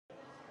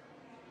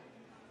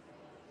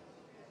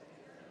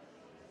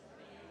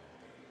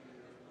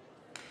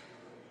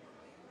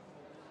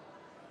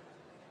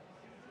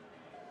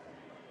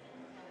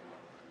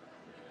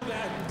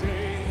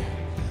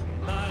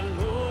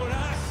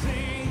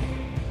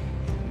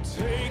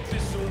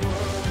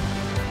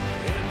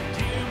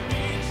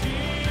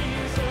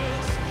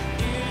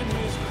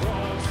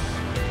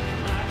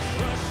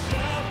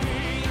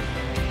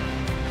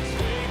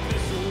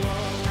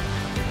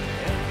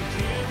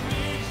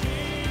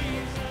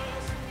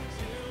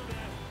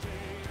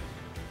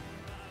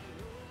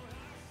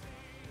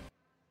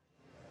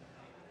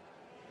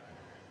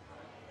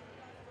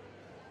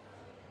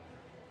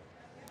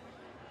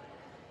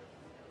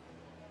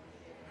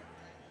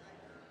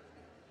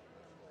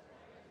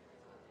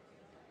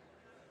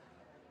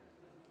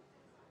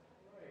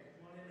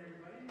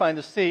find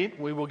a seat,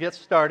 we will get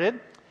started.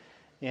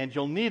 And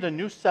you'll need a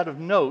new set of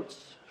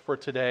notes for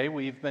today.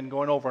 We've been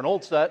going over an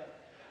old set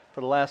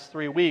for the last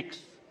 3 weeks,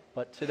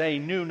 but today,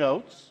 new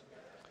notes.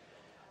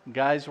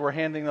 Guys, we're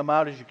handing them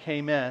out as you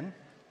came in.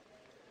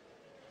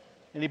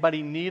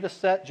 Anybody need a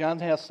set? John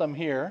has some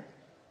here.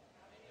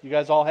 You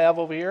guys all have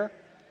over here?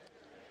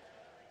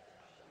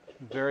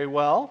 Very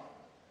well.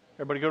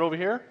 Everybody good over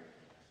here?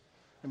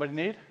 Anybody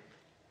need?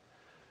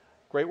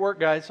 Great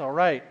work, guys. All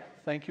right.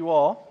 Thank you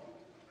all.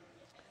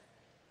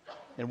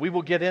 And we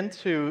will get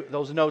into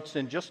those notes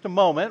in just a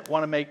moment.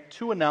 Want to make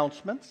 2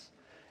 announcements.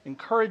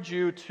 Encourage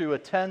you to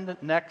attend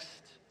next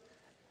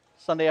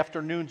Sunday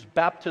afternoon's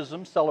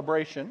baptism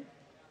celebration.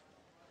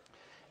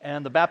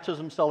 And the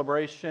baptism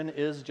celebration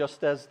is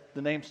just as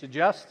the name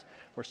suggests.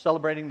 We're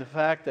celebrating the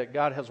fact that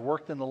God has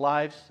worked in the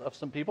lives of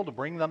some people to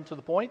bring them to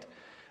the point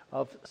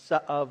of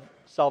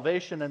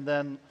salvation and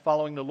then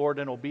following the Lord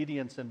in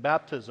obedience in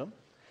baptism.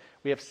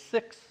 We have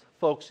 6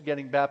 folks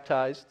getting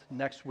baptized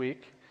next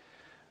week.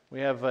 We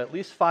have at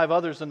least 5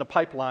 others in the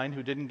pipeline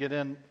who didn't get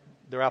in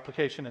their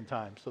application in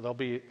time, so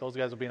those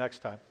guys will be next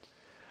time.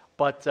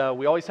 But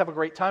we always have a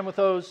great time with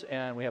those,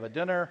 and we have a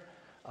dinner.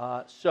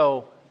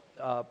 So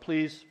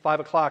please, 5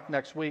 o'clock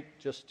next week,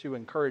 just to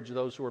encourage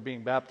those who are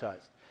being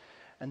baptized.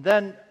 And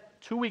then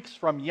 2 weeks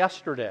from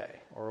yesterday,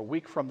 or a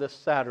week from this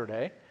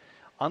Saturday,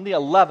 on the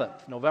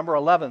 11th, November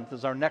 11th,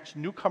 is our next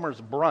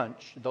newcomers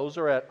brunch. Those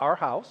are at our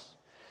house.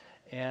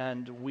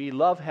 And we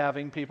love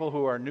having people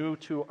who are new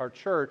to our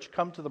church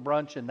come to the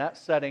brunch in that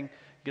setting,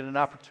 get an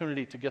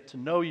opportunity to get to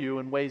know you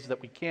in ways that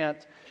we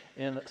can't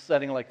in a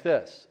setting like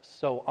this.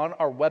 So on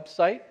our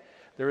website,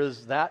 there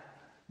is that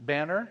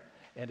banner,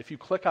 and if you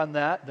click on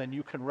that, then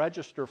you can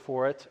register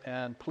for it,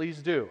 and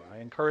please do. I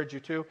encourage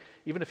you to.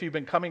 Even if you've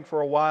been coming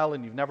for a while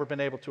and you've never been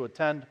able to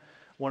attend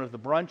one of the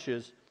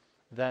brunches,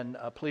 then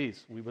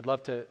please, we would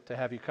love to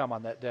have you come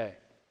on that day.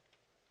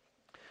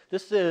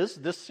 This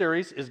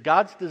series is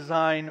God's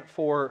design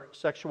for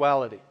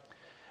sexuality.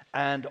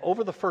 And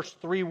over the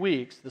first 3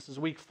 weeks, this is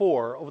week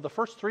 4, over the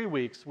first 3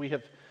 weeks, we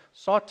have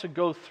sought to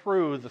go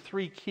through the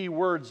 3 key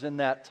words in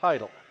that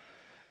title.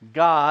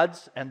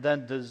 God's, and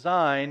then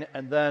design,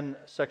 and then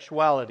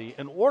sexuality,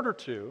 in order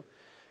to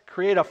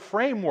create a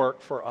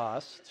framework for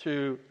us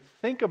to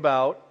think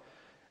about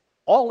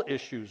all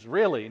issues,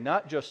 really,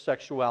 not just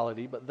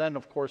sexuality, but then,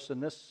 of course, in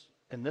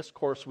this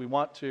course, we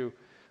want to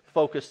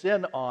focus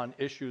in on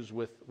issues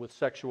with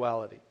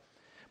sexuality.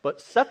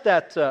 But set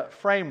that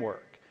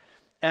framework.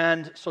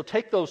 And so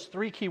take those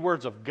 3 key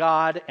words of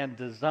God and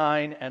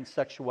design and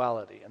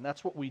sexuality. And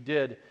that's what we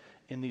did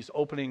in these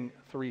opening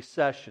 3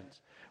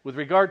 sessions. With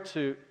regard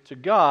to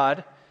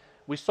God,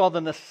 we saw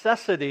the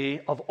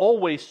necessity of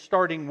always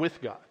starting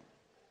with God.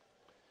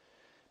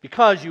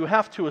 Because you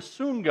have to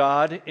assume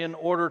God in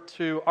order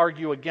to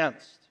argue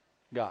against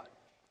God.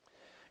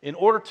 In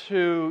order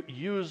to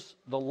use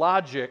the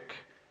logic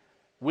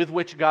with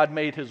which God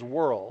made His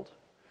world,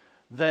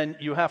 then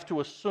you have to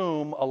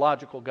assume a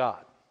logical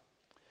God.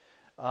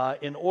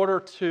 In order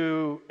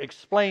to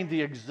explain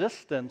the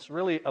existence,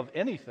 really, of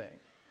anything,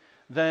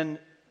 then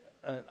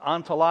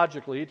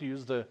ontologically, to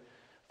use the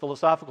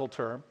philosophical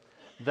term,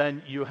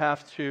 then you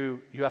have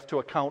to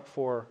account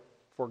for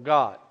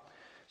God.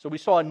 So we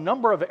saw a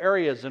number of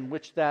areas in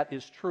which that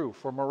is true,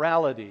 for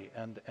morality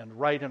and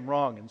right and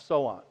wrong and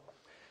so on.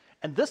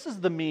 And this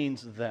is the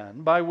means,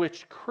 then, by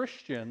which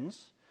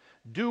Christians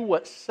do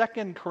what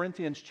 2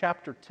 Corinthians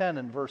chapter 10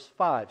 and verse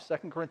 5,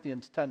 2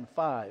 Corinthians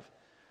 10:5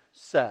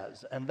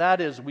 says, and that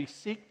is we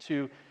seek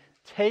to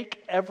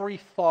take every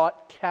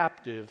thought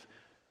captive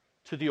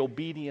to the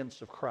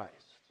obedience of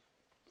Christ.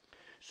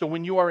 So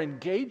when you are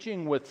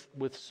engaging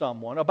with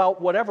someone about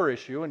whatever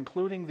issue,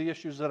 including the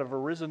issues that have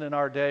arisen in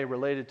our day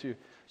related to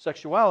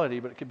sexuality,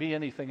 but it could be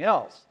anything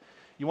else,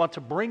 you want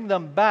to bring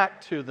them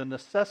back to the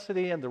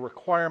necessity and the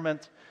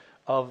requirement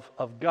of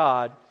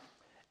God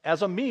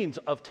as a means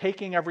of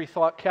taking every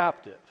thought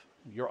captive,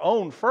 your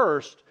own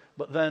first,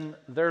 but then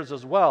theirs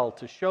as well,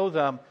 to show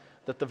them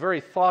that the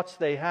very thoughts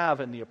they have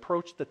and the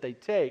approach that they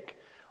take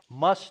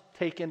must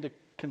take into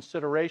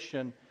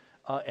consideration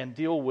and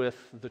deal with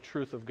the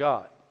truth of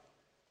God.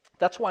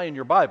 That's why in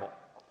your Bible,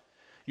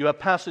 you have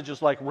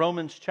passages like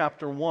Romans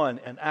chapter 1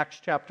 and Acts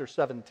chapter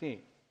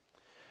 17.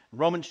 In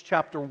Romans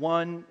chapter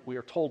 1, we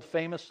are told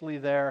famously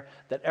there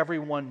that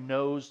everyone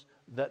knows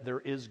that there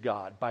is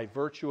God by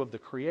virtue of the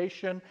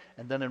creation,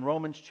 and then in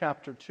Romans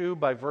chapter 2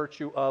 by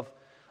virtue of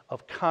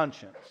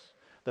conscience,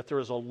 that there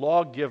is a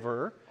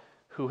lawgiver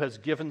who has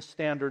given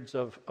standards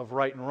of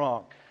right and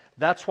wrong.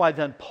 That's why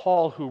then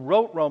Paul, who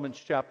wrote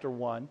Romans chapter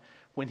 1,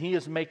 when he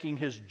is making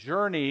his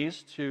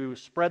journeys to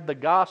spread the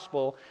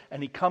gospel,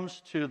 and he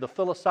comes to the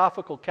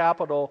philosophical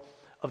capital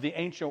of the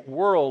ancient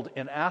world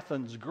in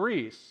Athens,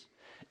 Greece,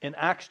 in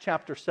Acts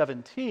chapter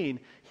 17,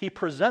 he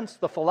presents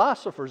the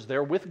philosophers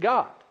there with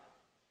God.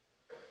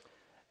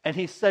 And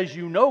he says,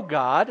 you know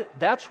God,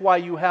 that's why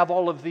you have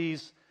all of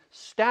these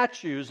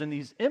statues and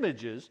these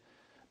images,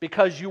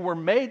 because you were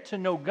made to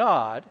know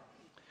God.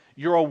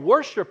 You're a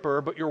worshiper,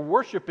 but you're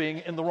worshiping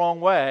in the wrong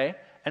way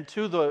and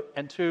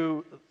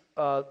to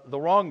the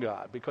wrong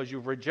God, because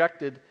you've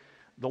rejected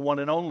the one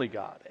and only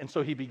God. And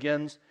so he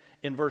begins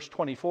in verse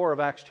 24 of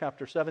Acts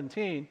chapter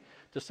 17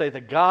 to say,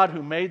 the God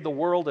who made the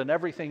world and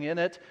everything in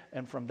it,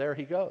 and from there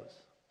he goes,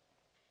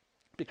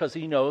 because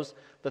he knows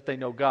that they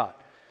know God.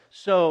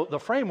 So the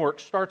framework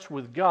starts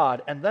with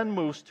God and then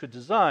moves to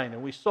design.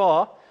 And we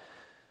saw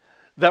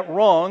that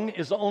wrong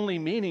is only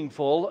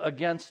meaningful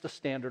against a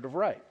standard of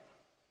right.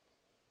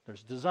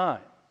 There's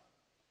design.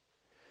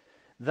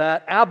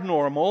 That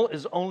abnormal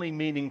is only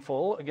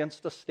meaningful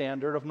against a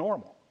standard of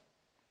normal.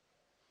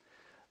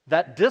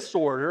 That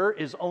disorder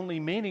is only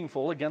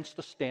meaningful against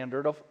the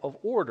standard of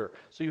order.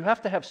 So you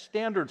have to have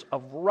standards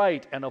of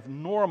right and of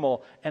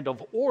normal and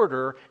of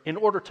order in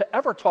order to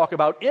ever talk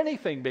about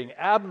anything being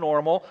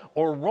abnormal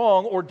or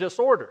wrong or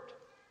disordered.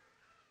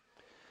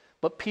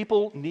 But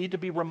people need to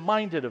be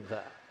reminded of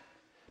that,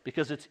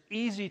 because it's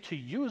easy to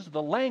use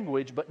the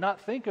language but not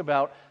think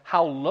about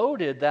how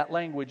loaded that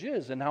language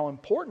is and how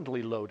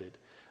importantly loaded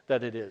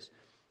that it is.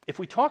 If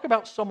we talk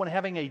about someone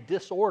having a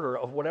disorder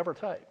of whatever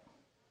type,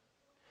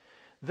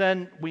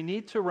 then we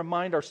need to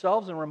remind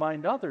ourselves and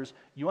remind others,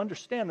 you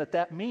understand that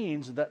that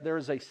means that there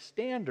is a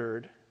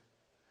standard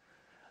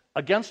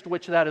against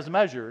which that is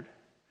measured,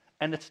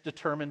 and it's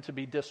determined to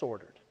be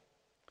disordered.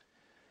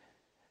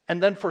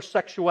 And then for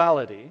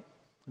sexuality,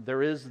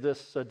 there is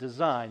this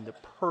design, the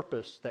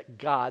purpose that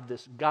God,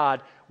 this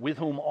God with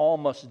whom all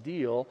must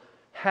deal,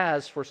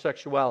 has for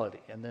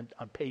sexuality. And then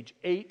on page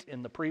 8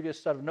 in the previous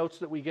set of notes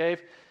that we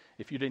gave,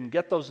 if you didn't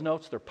get those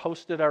notes, they're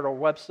posted at our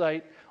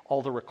website.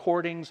 All the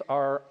recordings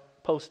are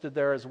posted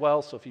there as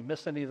well, so if you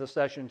miss any of the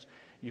sessions,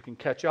 you can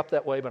catch up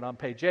that way. But on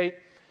page 8,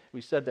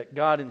 we said that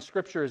God in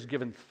Scripture has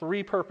given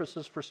 3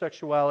 purposes for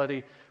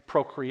sexuality: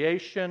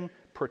 procreation,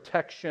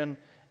 protection,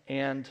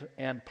 and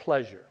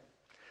pleasure.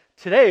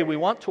 Today, we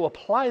want to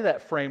apply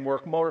that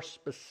framework more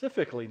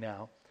specifically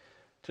now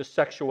to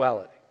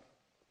sexuality.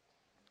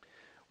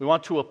 We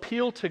want to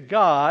appeal to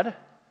God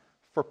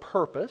for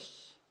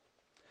purpose.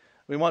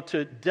 We want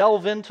to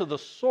delve into the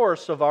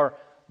source of our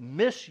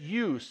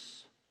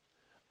misuse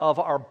of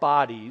our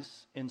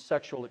bodies in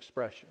sexual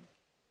expression.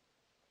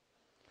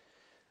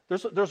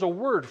 There's a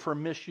word for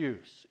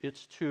misuse.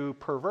 It's to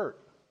pervert.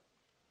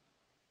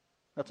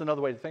 That's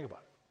another way to think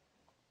about it.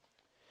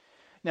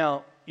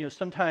 Now,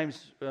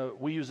 sometimes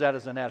we use that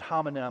as an ad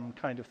hominem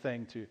kind of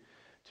thing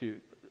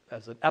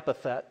as an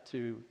epithet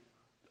to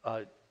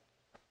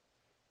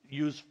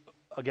use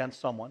against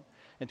someone,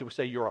 and to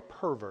say you're a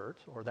pervert,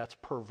 or that's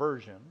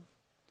perversion.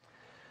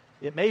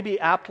 It may be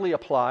aptly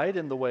applied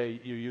in the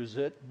way you use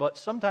it, but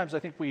sometimes I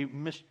think we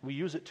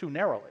use it too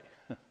narrowly.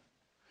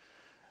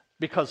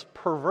 Because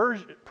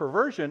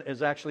perversion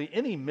is actually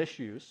any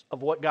misuse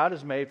of what God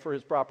has made for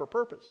his proper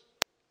purpose,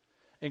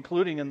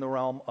 including in the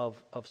realm of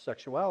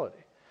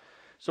sexuality.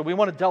 So we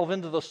want to delve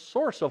into the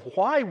source of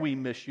why we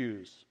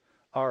misuse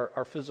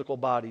our physical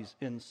bodies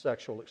in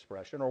sexual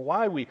expression, or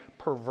why we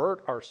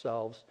pervert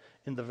ourselves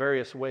in the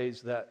various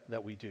ways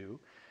that we do.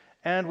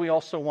 And we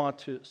also want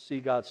to see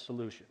God's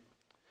solution.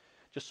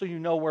 Just so you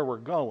know where we're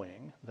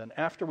going, then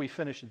after we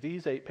finish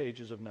these 8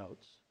 pages of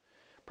notes,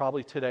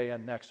 probably today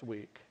and next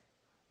week,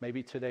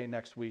 maybe today,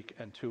 next week,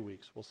 and 2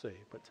 weeks, we'll see,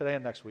 but today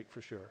and next week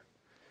for sure.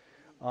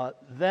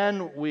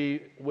 Then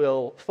we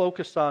will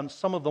focus on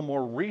some of the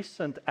more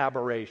recent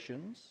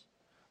aberrations,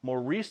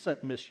 more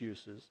recent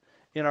misuses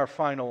in our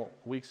final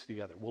weeks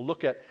together. We'll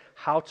look at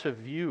how to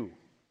view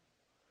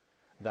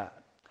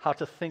that, how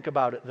to think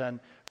about it then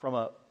from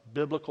a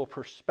biblical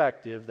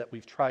perspective that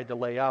we've tried to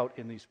lay out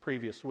in these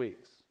previous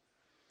weeks.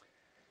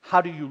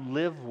 How do you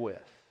live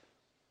with,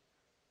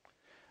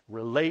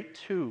 relate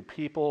to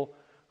people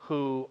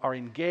who are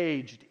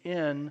engaged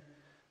in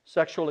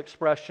sexual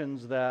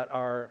expressions that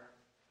are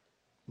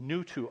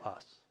new to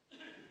us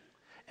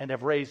and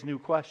have raised new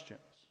questions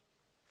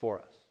for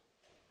us?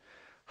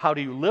 How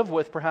do you live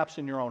with, perhaps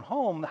in your own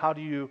home? How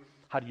do you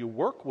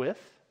work with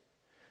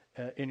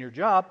in your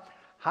job?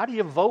 How do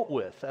you vote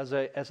with as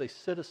a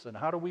citizen?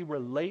 How do we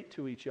relate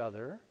to each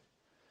other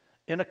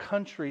in a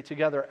country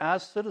together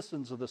as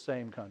citizens of the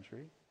same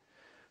country,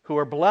 who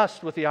are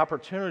blessed with the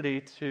opportunity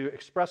to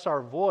express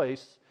our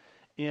voice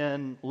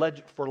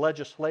for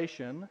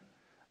legislation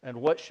and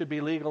what should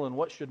be legal and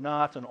what should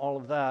not and all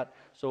of that?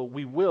 So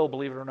we will,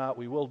 believe it or not,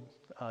 we will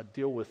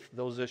deal with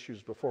those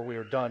issues before we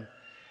are done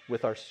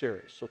with our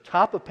series. So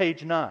top of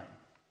page 9,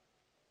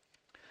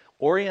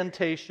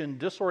 orientation,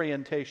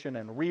 disorientation,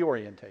 and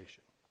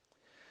reorientation.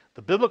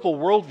 The biblical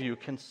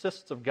worldview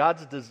consists of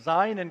God's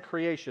design and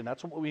creation.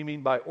 That's what we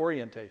mean by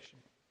orientation.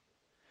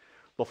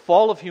 The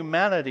fall of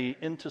humanity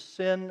into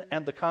sin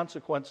and the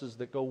consequences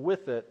that go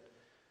with it,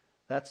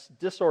 that's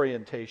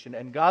disorientation.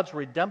 And God's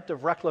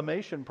redemptive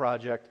reclamation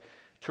project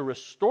to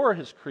restore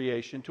his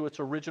creation to its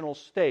original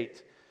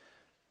state,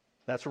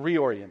 that's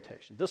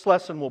reorientation. This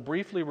lesson will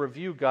briefly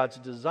review God's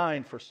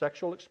design for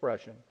sexual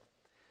expression,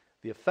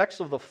 the effects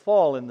of the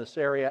fall in this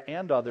area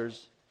and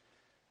others,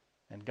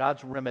 and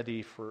God's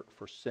remedy for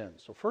sin.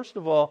 So first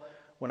of all,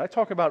 when I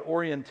talk about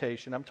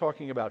orientation, I'm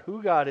talking about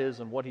who God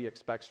is and what he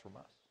expects from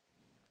us.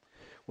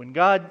 When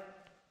God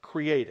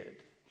created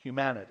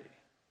humanity.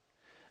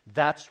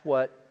 That's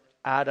what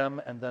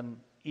Adam and then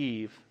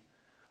Eve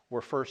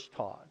were first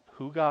taught.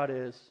 Who God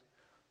is,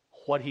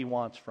 what He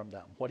wants from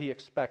them, what He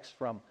expected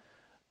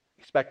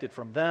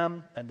from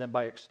them, and then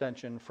by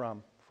extension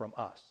from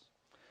us.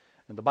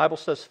 And the Bible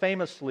says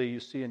famously, you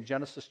see in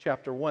Genesis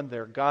chapter 1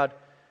 there, God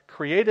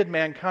created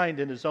mankind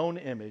in His own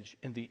image.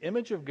 In the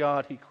image of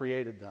God He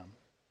created them.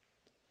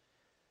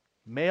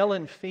 Male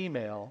and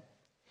female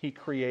He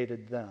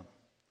created them.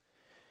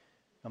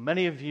 Now,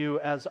 many of you,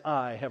 as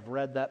I, have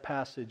read that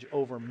passage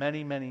over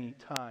many, many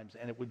times,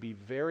 and it would be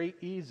very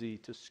easy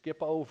to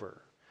skip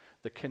over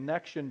the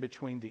connection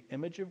between the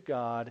image of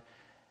God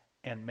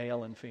and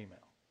male and female.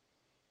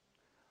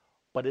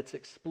 But it's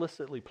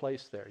explicitly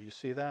placed there. You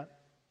see that?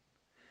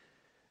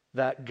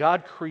 That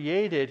God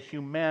created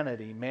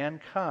humanity,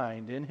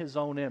 mankind, in His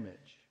own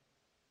image.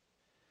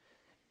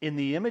 In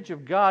the image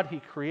of God, He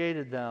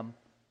created them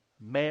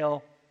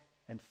male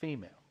and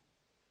female.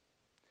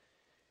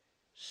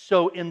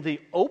 So in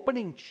the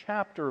opening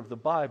chapter of the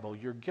Bible,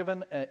 you're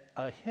given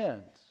a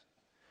hint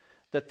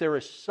that there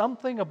is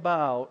something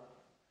about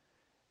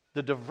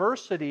the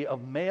diversity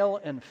of male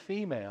and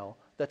female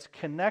that's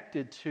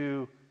connected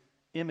to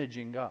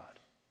imaging God.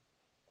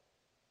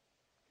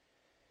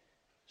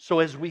 So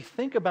as we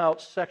think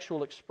about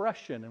sexual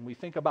expression and we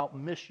think about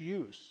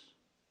misuse,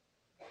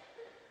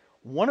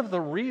 one of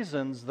the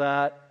reasons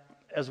that,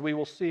 as we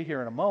will see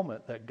here in a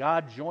moment, that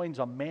God joins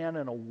a man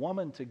and a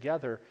woman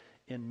together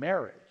in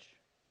marriage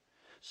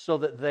so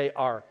that they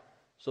are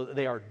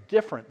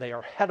different, they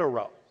are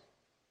hetero.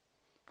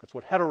 That's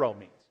what hetero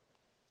means.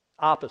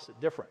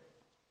 Opposite, different.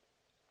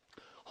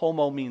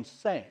 Homo means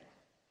same.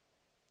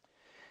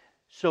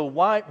 So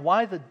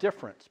why the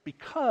difference?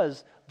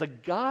 Because the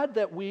God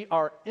that we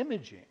are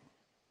imaging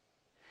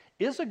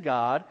is a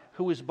God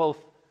who is both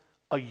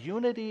a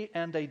unity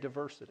and a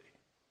diversity.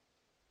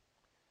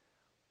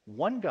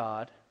 One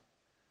God,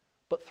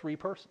 but three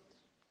persons.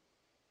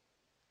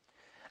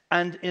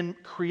 And in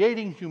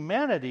creating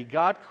humanity,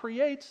 God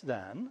creates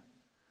then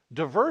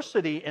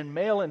diversity in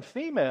male and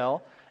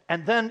female,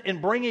 and then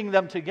in bringing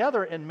them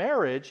together in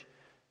marriage,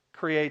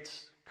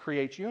 creates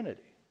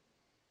unity.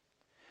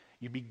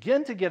 You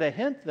begin to get a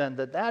hint then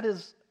that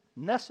is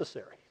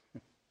necessary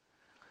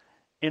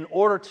in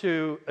order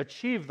to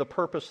achieve the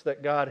purpose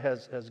that God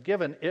has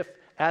given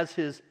as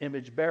His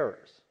image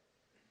bearers.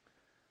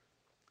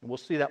 And we'll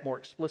see that more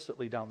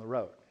explicitly down the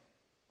road.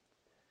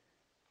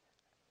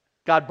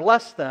 God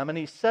blessed them, and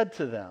He said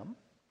to them,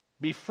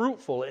 "Be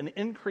fruitful and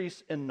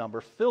increase in number,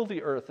 fill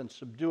the earth and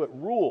subdue it,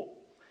 rule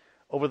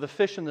over the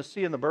fish in the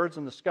sea and the birds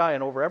in the sky,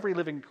 and over every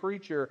living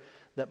creature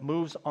that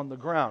moves on the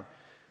ground."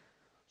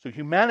 So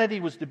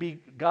humanity was to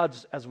be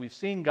God's, as we've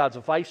seen, God's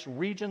vice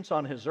regents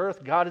on His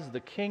earth. God is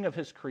the king of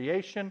His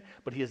creation,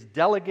 but He has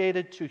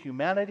delegated to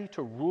humanity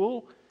to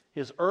rule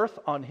His earth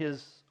on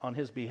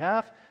His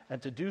behalf,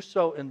 and to do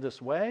so in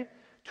this way,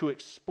 to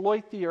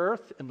exploit the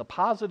earth in the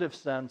positive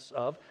sense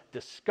of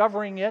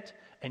discovering it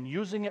and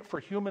using it for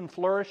human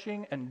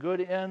flourishing and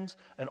good ends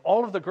and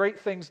all of the great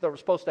things that were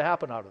supposed to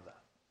happen out of that.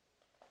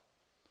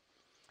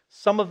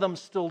 Some of them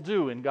still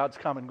do in God's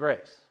common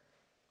grace,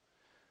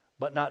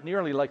 but not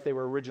nearly like they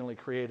were originally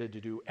created to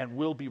do and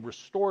will be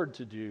restored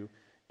to do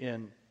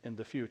in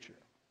the future.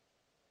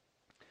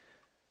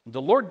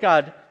 The Lord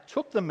God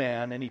took the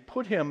man and He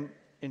put him,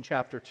 in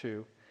chapter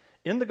 2,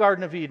 in the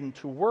Garden of Eden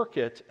to work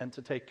it and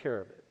to take care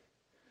of it.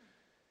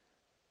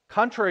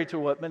 Contrary to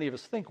what many of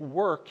us think,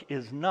 work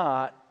is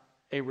not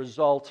a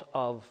result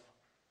of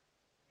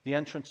the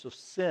entrance of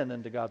sin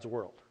into God's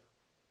world.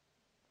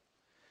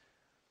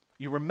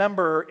 You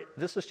remember,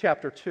 this is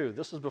chapter 2.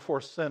 This is before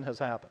sin has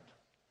happened.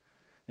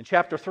 In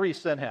chapter 3,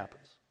 sin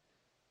happens.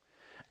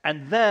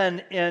 And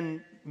then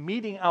in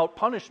meting out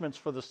punishments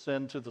for the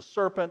sin to the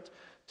serpent,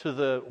 to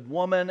the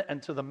woman,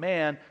 and to the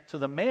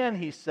man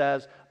He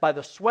says, by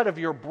the sweat of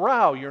your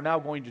brow, you're now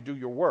going to do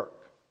your work.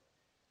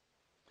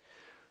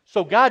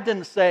 So God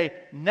didn't say,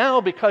 now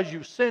because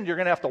you sinned, you're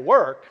going to have to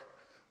work.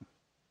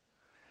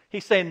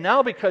 He's saying,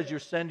 now because you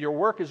sinned, your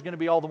work is going to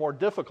be all the more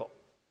difficult.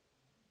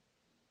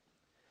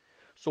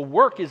 So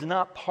work is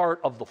not part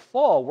of the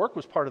fall. Work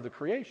was part of the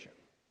creation.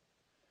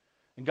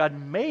 And God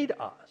made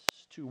us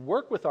to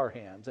work with our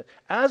hands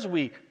as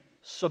we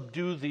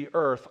subdue the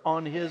earth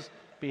on His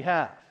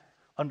behalf,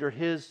 under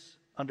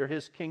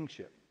His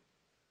kingship.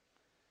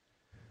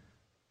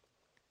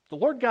 The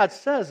Lord God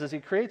says, as He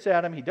creates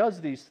Adam, He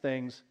does these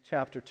things,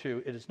 chapter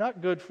 2, "It is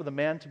not good for the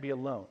man to be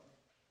alone.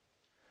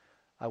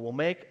 I will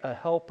make a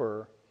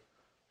helper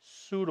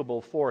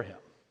suitable for him."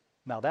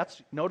 Now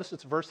notice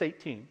it's verse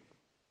 18.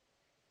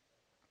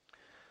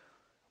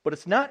 But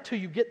it's not till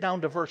you get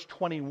down to verse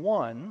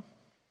 21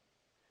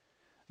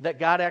 that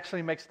God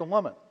actually makes the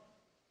woman.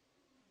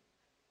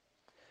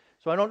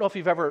 So I don't know if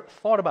you've ever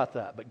thought about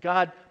that, but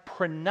God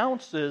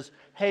pronounces,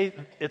 hey,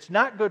 it's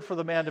not good for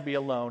the man to be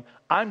alone.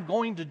 I'm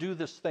going to do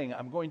this thing.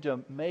 I'm going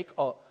to make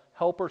a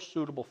helper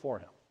suitable for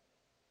him.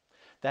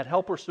 That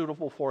helper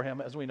suitable for him,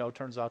 as we know,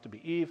 turns out to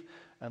be Eve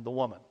and the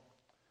woman.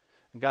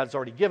 And God's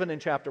already given in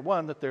chapter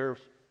 1 that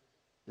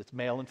it's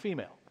male and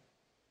female.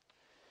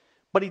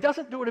 But he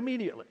doesn't do it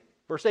immediately.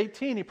 Verse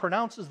 18, he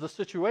pronounces the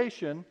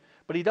situation,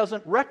 but he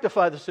doesn't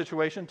rectify the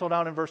situation until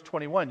down in verse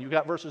 21. You've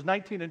got verses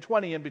 19 and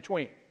 20 in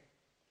between.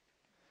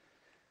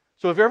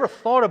 So have you ever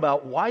thought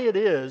about why it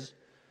is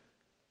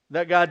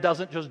that God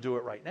doesn't just do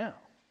it right now?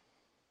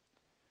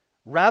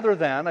 Rather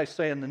than, I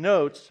say in the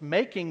notes,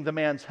 making the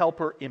man's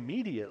helper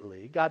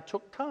immediately, God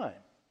took time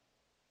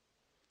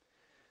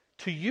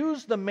to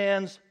use the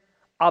man's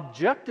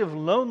objective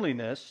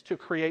loneliness to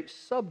create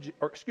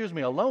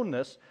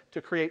aloneness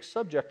to create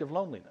subjective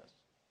loneliness.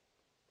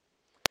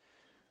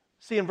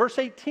 See, in verse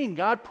 18,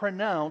 God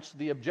pronounced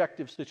the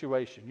objective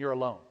situation. You're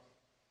alone.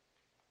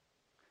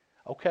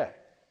 Okay.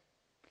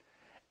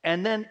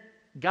 And then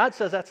God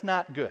says that's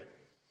not good.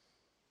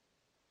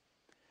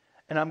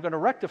 And I'm going to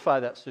rectify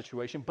that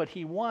situation, but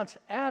he wants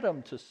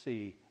Adam to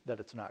see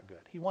that it's not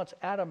good. He wants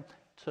Adam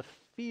to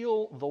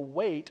feel the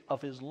weight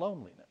of his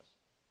loneliness.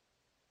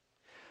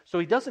 So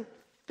he doesn't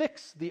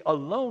fix the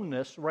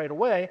aloneness right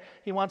away.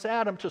 He wants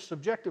Adam to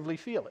subjectively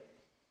feel it.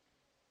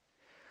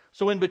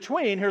 So in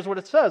between, here's what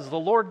it says. The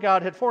Lord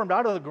God had formed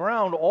out of the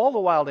ground all the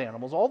wild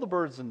animals, all the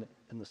birds in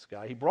the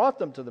sky. He brought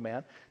them to the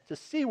man to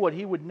see what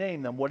he would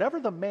name them. Whatever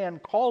the man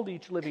called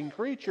each living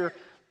creature,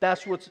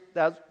 that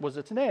was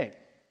its name.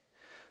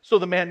 So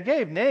the man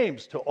gave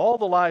names to all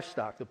the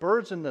livestock, the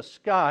birds in the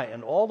sky,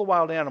 and all the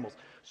wild animals.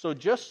 So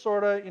just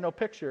sort of,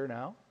 picture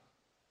now.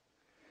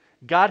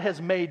 God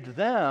has made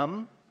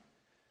them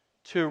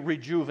to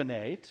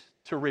rejuvenate,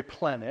 to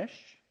replenish,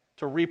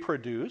 to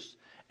reproduce.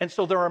 And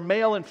so there are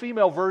male and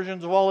female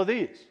versions of all of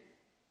these.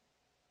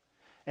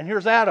 And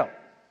here's Adam.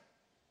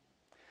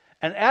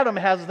 And Adam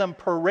has them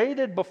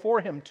paraded before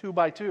him 2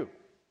 by 2.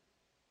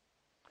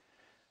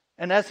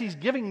 And as he's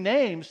giving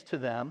names to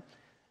them,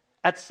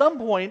 at some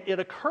point it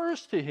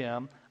occurs to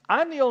him,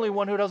 I'm the only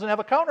one who doesn't have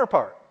a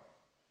counterpart.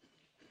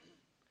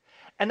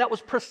 And that was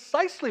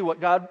precisely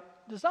what God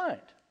designed.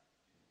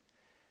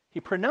 He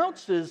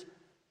pronounces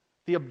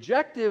the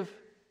objective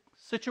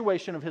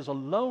situation of his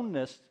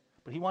aloneness,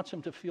 but he wants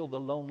him to feel the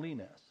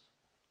loneliness.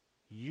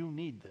 You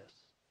need this,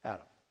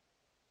 Adam.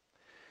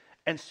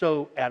 And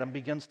so Adam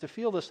begins to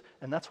feel this,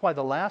 and that's why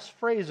the last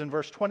phrase in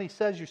verse 20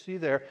 says, you see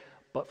there,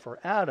 but for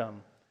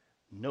Adam,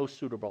 no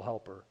suitable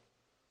helper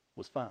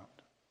was found.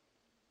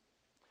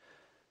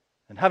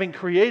 And having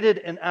created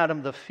in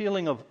Adam the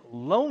feeling of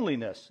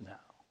loneliness now,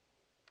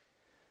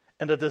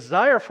 and a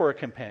desire for a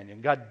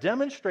companion, God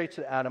demonstrates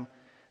to Adam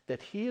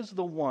that he is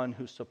the one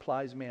who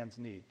supplies man's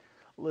need.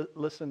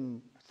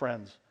 Listen,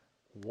 friends,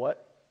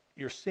 what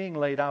you're seeing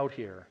laid out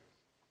here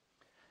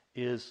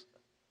is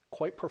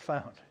quite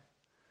profound.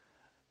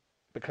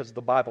 Because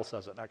the Bible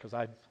says it, not because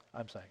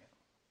I'm saying it.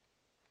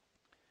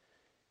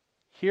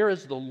 Here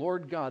is the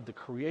Lord God, the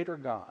Creator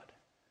God.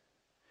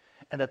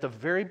 And at the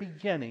very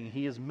beginning,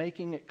 he is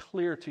making it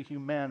clear to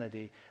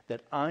humanity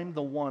that I'm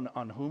the one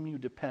on whom you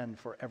depend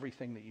for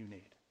everything that you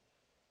need.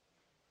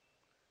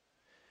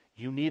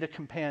 You need a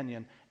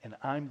companion, and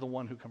I'm the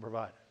one who can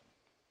provide it.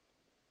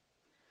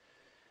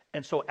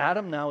 And so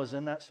Adam now is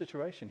in that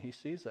situation. He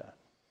sees that.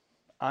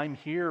 I'm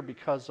here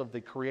because of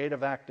the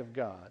creative act of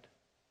God.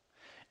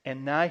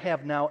 And I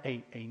have now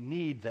a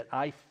need that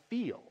I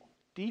feel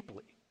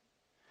deeply.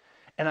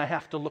 And I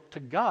have to look to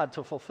God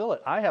to fulfill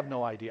it. I have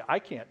no idea. I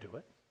can't do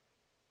it.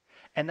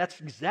 And that's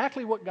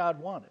exactly what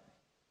God wanted.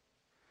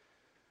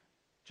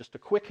 Just a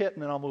quick hit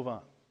and then I'll move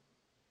on.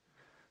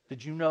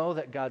 Did you know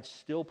that God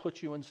still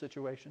puts you in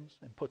situations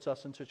and puts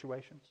us in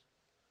situations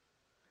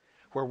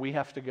where we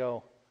have to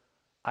go,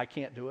 I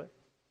can't do it,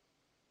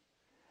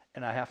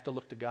 and I have to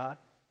look to God?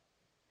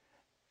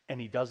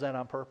 And he does that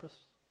on purpose.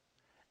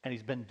 And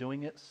he's been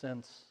doing it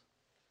since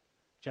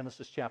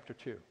Genesis chapter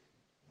 2.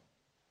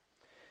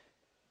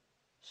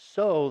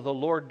 So the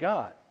Lord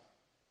God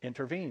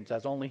intervenes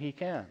as only he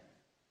can.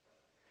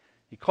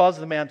 He caused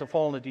the man to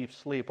fall in a deep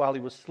sleep. While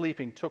he was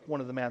sleeping, took one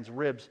of the man's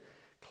ribs,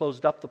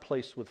 closed up the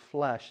place with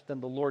flesh.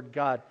 Then the Lord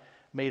God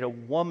made a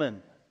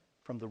woman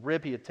from the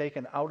rib he had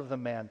taken out of the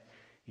man.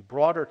 He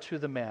brought her to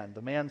the man.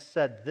 The man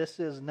said, this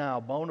is now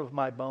bone of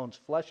my bones,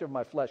 flesh of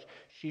my flesh.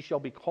 She shall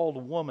be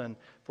called woman,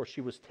 for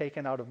she was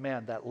taken out of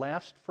man. That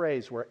last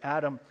phrase where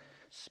Adam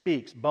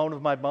speaks, bone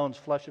of my bones,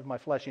 flesh of my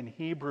flesh, in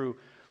Hebrew,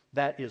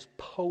 that is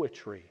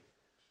poetry.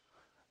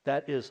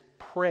 That is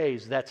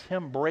praise. That's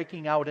him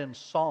breaking out in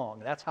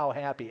song. That's how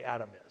happy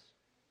Adam is.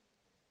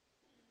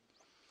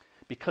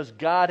 Because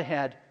God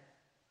had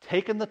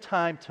taken the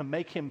time to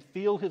make him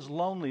feel his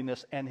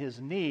loneliness and his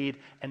need,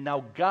 and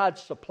now God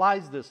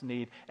supplies this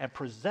need and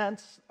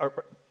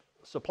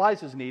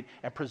supplies his need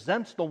and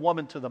presents the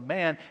woman to the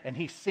man, and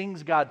he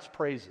sings God's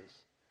praises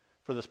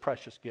for this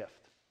precious gift.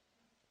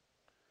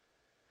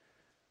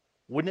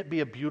 Wouldn't it be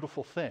a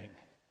beautiful thing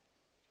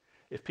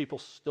if people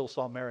still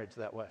saw marriage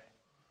that way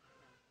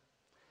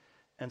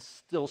and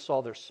still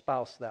saw their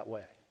spouse that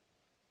way?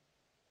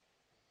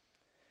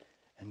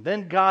 And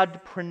then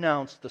God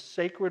pronounced the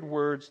sacred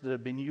words that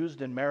have been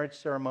used in marriage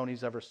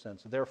ceremonies ever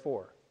since.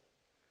 Therefore,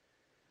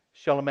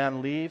 shall a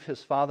man leave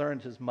his father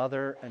and his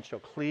mother, and shall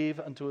cleave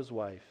unto his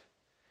wife,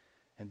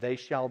 and they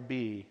shall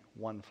be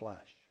one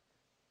flesh.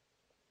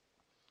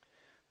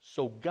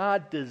 So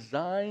God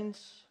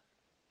designs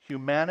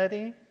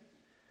humanity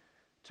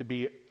to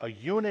be a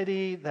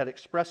unity that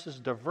expresses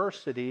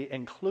diversity,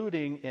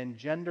 including in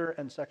gender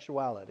and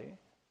sexuality.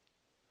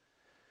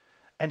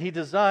 And he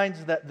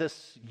designs that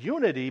this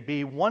unity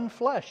be one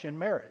flesh in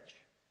marriage.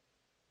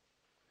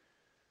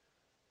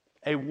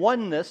 A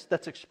oneness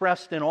that's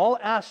expressed in all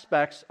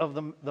aspects of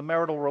the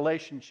marital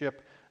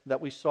relationship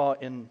that we saw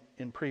in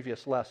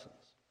previous lessons.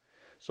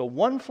 So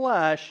one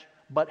flesh,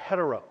 but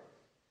hetero.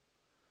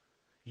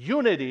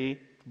 Unity,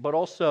 but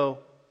also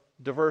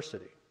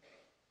diversity.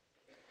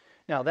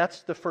 Now,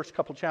 that's the first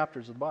couple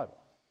chapters of the Bible.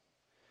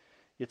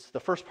 It's the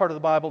first part of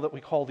the Bible that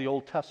we call the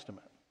Old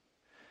Testament.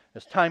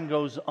 As time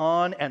goes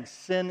on and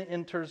sin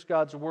enters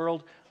God's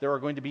world, there are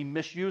going to be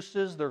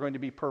misuses, there are going to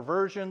be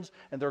perversions,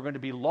 and there are going to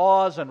be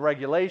laws and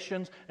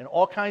regulations and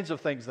all kinds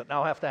of things that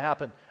now have to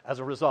happen as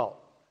a result.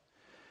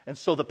 And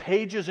so the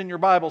pages in your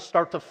Bible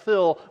start to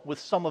fill with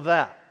some of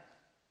that.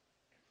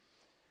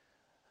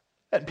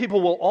 And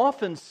people will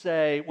often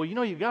say, well,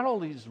 you've got all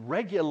these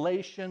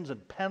regulations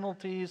and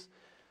penalties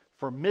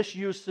for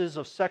misuses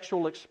of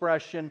sexual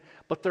expression,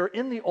 but they're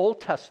in the Old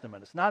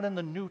Testament. It's not in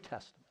the New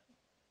Testament.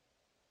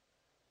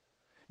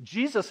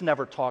 Jesus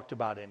never talked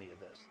about any of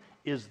this,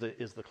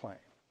 is the claim.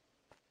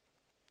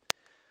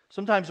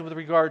 Sometimes with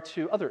regard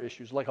to other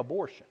issues like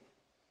abortion.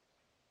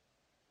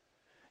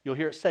 You'll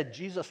hear it said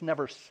Jesus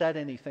never said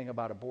anything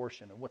about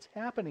abortion. And what's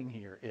happening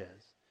here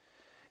is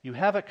you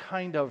have a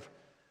kind of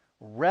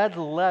red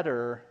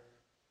letter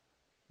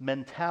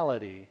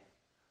mentality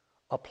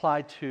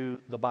applied to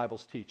the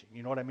Bible's teaching.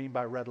 You know what I mean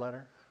by red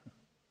letter?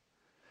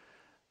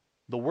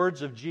 The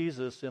words of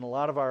Jesus in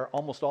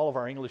almost all of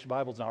our English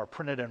Bibles now are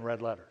printed in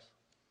red letters.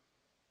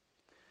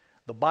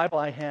 The Bible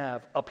I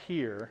have up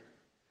here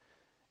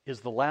is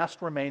the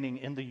last remaining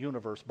in the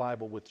universe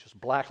Bible with just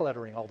black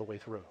lettering all the way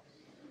through.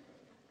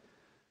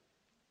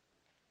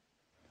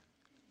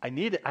 I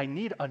need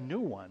a new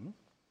one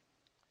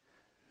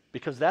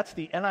because that's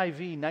the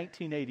NIV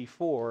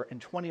 1984. In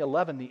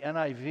 2011, the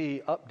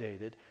NIV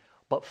updated,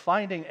 but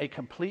finding a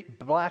complete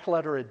black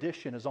letter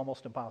edition is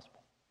almost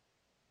impossible.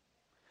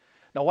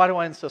 Now, why do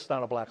I insist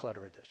on a black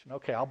letter edition?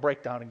 Okay, I'll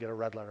break down and get a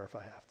red letter if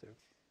I have to.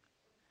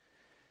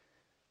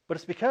 But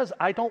it's because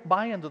I don't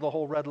buy into the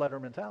whole red letter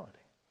mentality.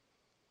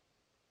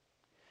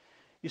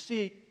 You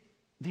see,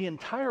 the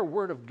entire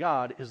Word of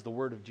God is the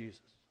Word of Jesus.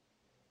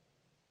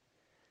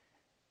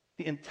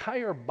 The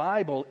entire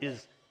Bible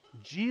is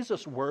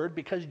Jesus' Word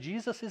because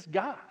Jesus is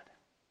God.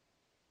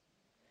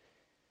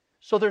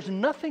 So there's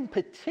nothing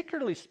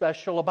particularly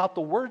special about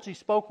the words he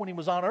spoke when he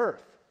was on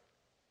earth.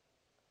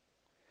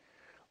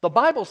 The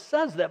Bible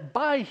says that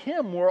by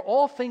him were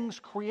all things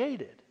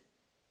created.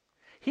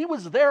 He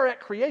was there at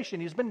creation.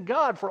 He's been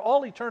God for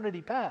all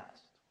eternity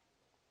past.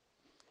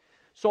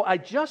 So I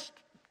just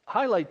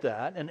highlight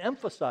that and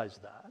emphasize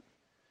that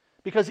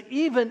because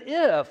even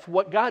if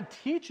what God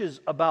teaches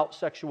about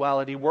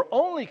sexuality were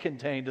only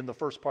contained in the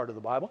first part of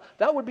the Bible,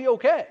 that would be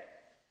okay.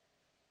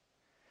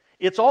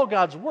 It's all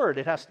God's Word.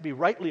 It has to be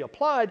rightly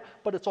applied,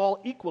 but it's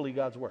all equally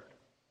God's Word.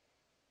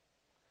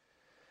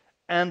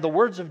 And the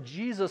words of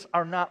Jesus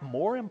are not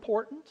more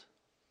important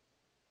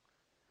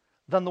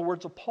than the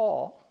words of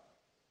Paul,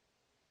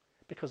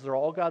 because they're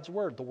all God's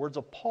Word. The words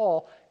of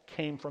Paul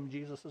came from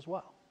Jesus as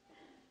well.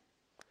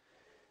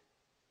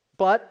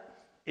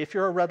 But if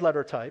you're a red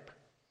letter type,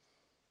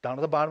 down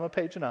at the bottom of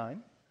page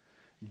 9,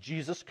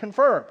 Jesus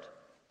confirmed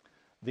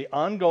the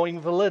ongoing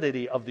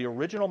validity of the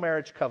original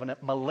marriage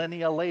covenant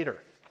millennia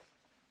later.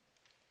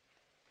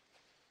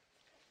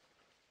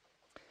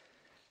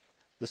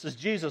 This is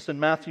Jesus in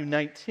Matthew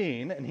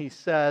 19, and he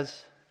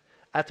says,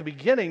 at the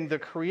beginning, the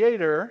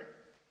Creator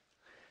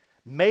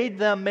made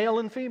them male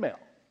and female.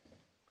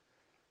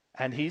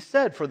 And he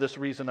said, for this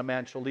reason, a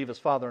man shall leave his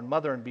father and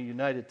mother and be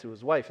united to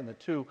his wife, and the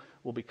two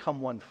will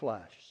become one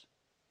flesh.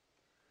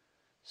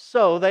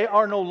 So they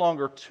are no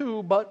longer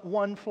two, but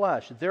one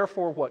flesh.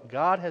 Therefore, what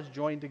God has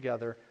joined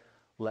together,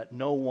 let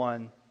no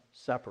one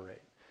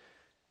separate.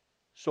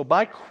 So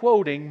by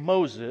quoting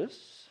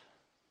Moses,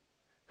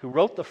 who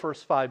wrote the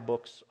first 5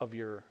 books of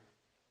your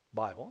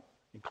Bible,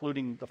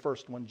 including the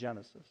first one,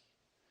 Genesis,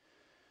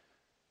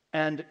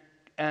 and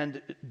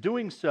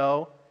doing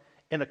so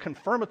in a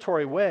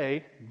confirmatory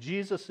way,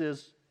 Jesus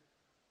is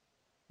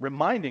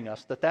reminding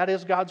us that that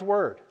is God's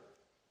Word.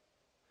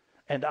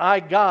 And I,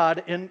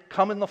 God,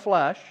 come in the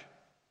flesh,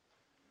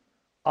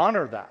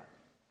 honor that,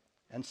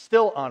 and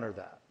still honor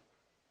that.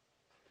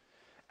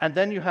 And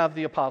then you have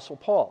the Apostle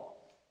Paul,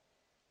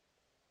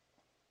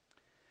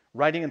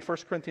 writing in 1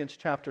 Corinthians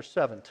chapter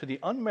 7, to the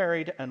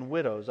unmarried and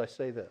widows I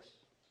say this,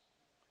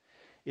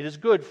 it is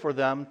good for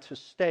them to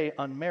stay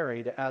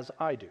unmarried as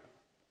I do.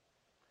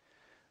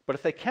 But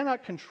if they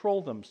cannot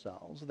control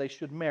themselves, they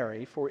should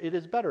marry, for it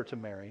is better to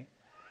marry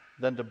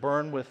than to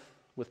burn with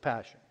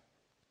passion.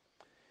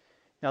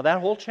 Now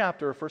that whole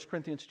chapter of 1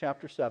 Corinthians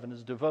chapter 7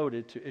 is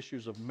devoted to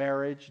issues of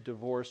marriage,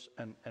 divorce,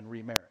 and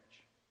remarriage.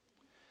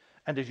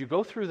 And as you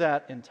go through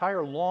that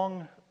entire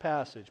long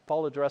passage,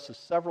 Paul addresses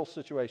several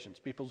situations.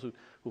 People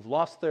who've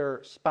lost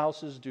their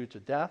spouses due to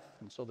death,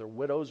 and so they're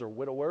widows or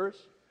widowers.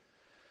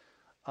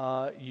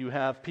 You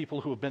have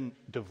people who have been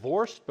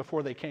divorced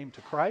before they came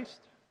to Christ.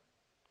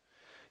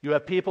 You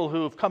have people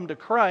who have come to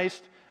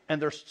Christ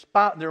and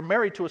they're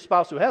married to a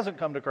spouse who hasn't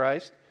come to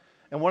Christ.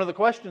 And one of the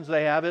questions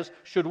they have is,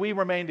 should we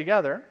remain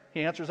together?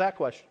 He answers that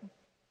question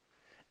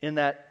in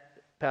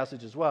that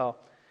passage as well.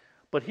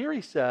 But here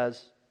he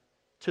says,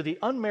 to the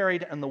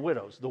unmarried and the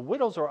widows. The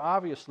widows are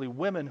obviously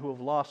women who have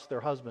lost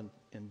their husband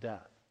in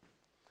death.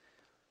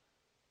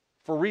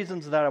 For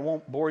reasons that I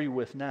won't bore you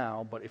with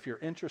now, but if you're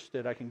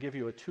interested, I can give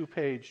you a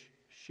 2-page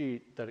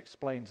sheet that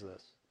explains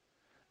this.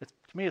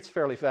 To me, it's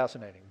fairly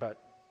fascinating, but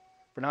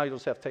for now, you'll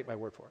just have to take my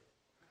word for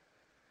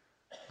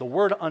it. The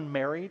word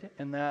unmarried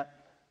in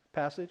that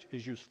passage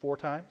is used 4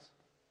 times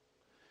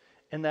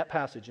in that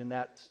passage, in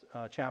that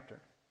chapter.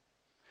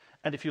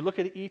 And if you look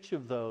at each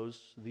of those,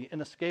 the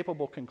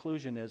inescapable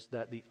conclusion is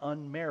that the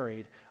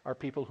unmarried are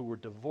people who were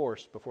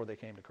divorced before they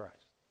came to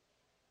Christ.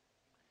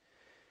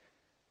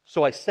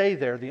 So I say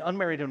there, the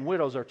unmarried and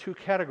widows are 2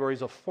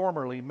 categories of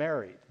formerly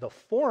married. The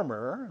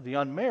former, the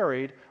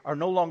unmarried, are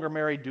no longer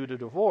married due to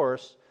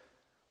divorce.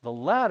 The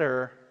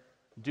latter,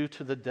 due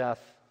to the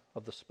death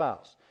of the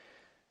spouse.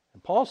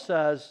 And Paul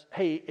says,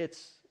 hey,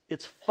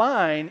 it's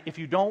fine if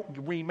you don't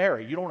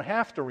remarry. You don't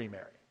have to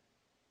remarry.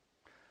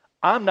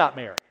 I'm not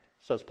married,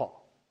 says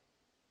Paul.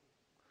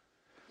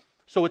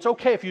 So it's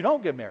okay if you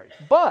don't get married.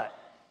 But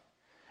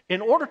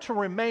in order to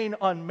remain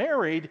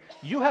unmarried,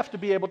 you have to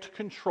be able to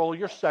control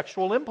your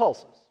sexual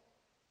impulses.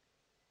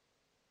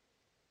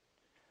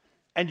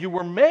 And you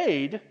were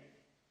made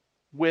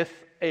with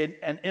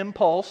an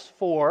impulse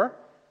for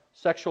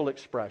sexual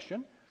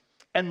expression,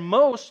 and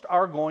most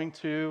are going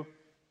to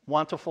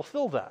want to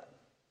fulfill that.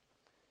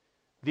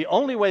 The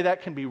only way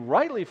that can be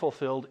rightly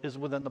fulfilled is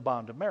within the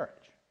bond of marriage.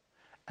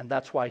 And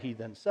that's why he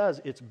then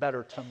says it's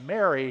better to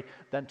marry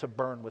than to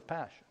burn with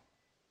passion.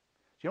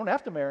 You don't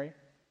have to marry,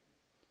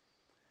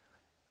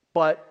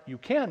 but you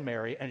can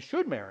marry and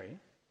should marry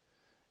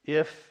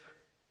if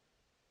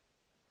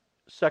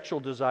sexual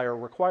desire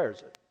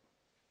requires it.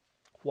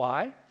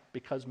 Why?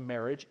 Because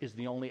marriage is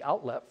the only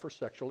outlet for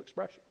sexual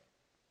expression.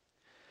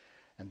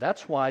 And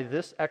that's why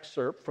this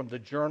excerpt from the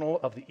Journal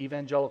of the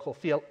Evangelical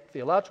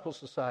Theological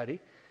Society,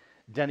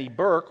 Denny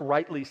Burke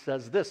rightly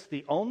says this: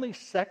 the only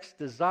sex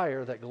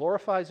desire that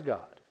glorifies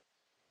God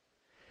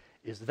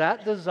is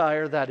that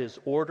desire that is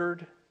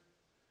ordered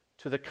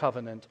to the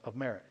covenant of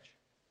marriage.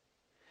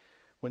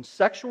 When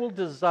sexual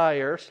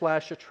desire /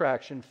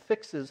 attraction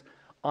fixes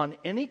on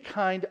any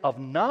kind of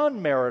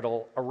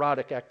non-marital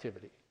erotic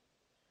activity,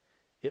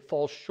 it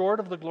falls short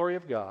of the glory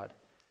of God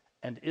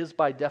and is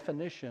by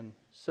definition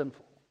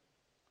sinful.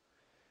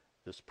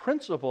 This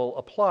principle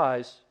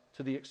applies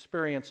to the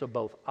experience of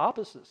both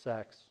opposite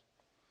sex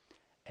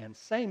and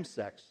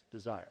same-sex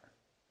desire.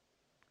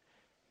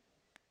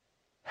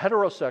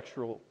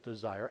 Heterosexual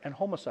desire and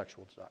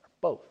homosexual desire,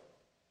 both,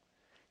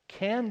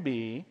 can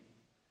be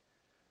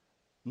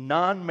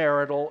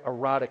non-marital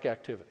erotic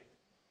activity.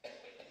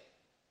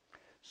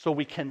 So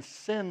we can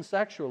sin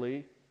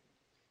sexually,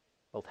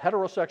 both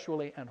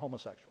heterosexually and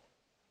homosexually.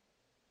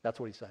 That's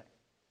what he's saying.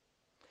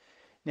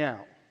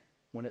 Now,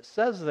 when it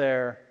says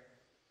there,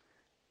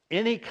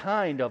 any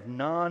kind of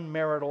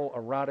non-marital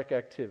erotic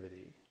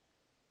activity,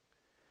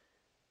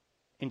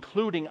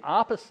 including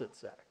opposite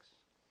sex,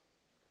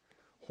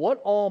 what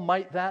all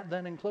might that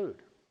then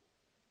include?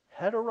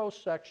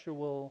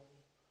 Heterosexual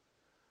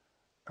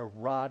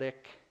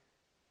erotic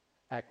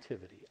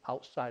activity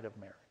outside of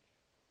marriage.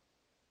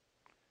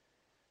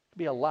 It'd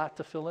be a lot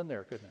to fill in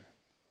there, couldn't it?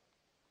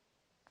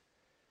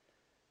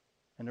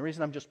 And the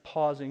reason I'm just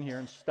pausing here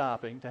and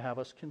stopping to have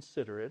us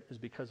consider it is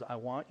because I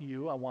want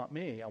you, I want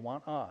me, I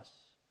want us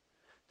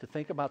to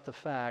think about the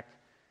fact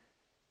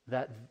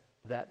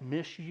that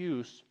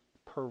misuse,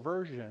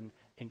 perversion,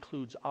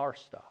 includes our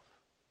stuff.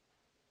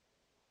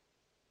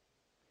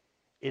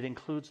 It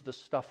includes the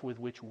stuff with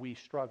which we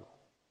struggle.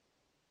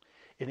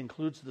 It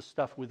includes the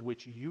stuff with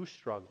which you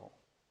struggle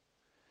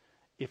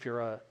if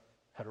you're a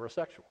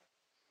heterosexual.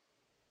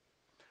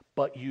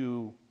 But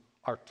you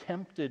are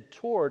tempted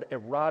toward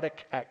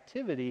erotic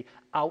activity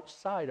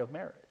outside of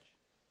marriage.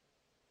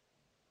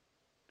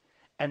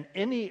 And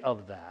any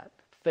of that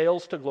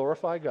fails to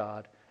glorify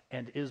God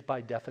and is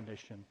by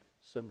definition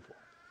sinful.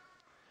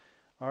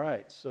 All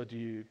right, so do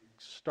you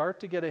start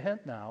to get a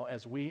hint now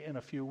as we, in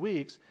a few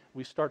weeks,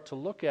 we start to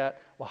look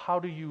at, well, how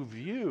do you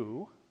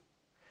view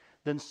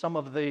then some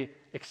of the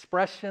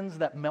expressions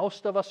that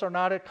most of us are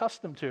not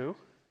accustomed to,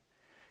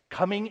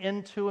 coming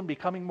into and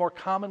becoming more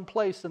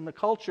commonplace in the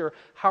culture?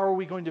 How are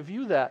we going to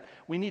view that?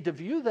 We need to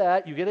view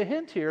that, you get a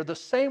hint here, the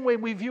same way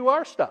we view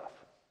our stuff.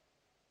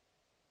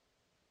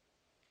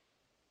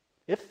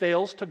 It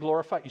fails to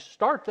glorify, you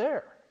start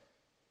there.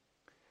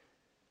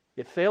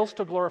 It fails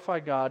to glorify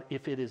God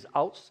if it is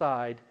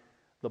outside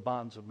the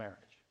bonds of marriage.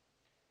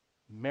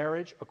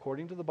 Marriage,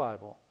 according to the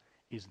Bible,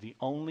 is the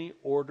only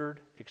ordered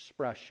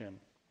expression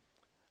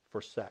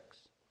for sex.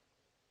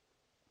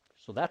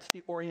 So that's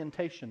the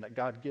orientation that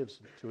God gives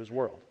to his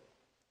world.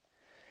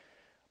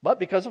 But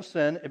because of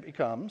sin, it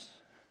becomes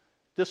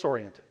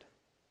disoriented.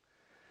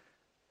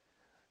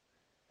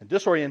 And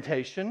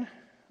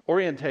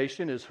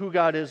orientation is who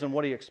God is and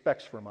what he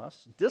expects from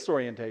us.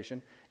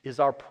 Disorientation is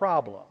our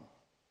problem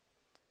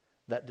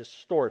that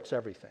distorts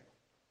everything.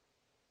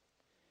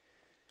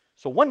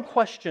 So one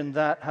question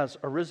that has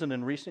arisen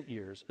in recent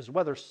years is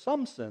whether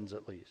some sins,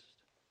 at least,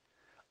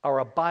 are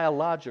a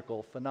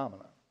biological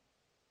phenomenon.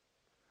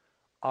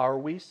 Are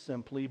we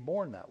simply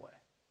born that way?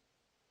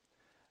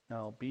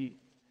 Now, be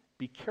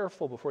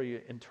careful before you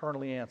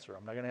internally answer.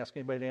 I'm not going to ask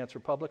anybody to answer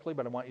publicly,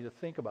 but I want you to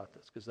think about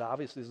this, because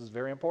obviously this is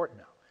very important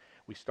now.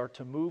 We start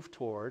to move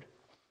toward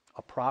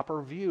a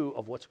proper view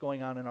of what's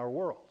going on in our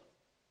world.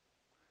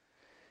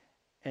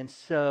 And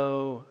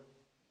so,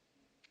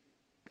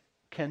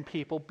 can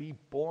people be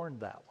born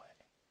that way?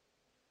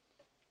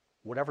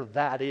 Whatever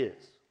that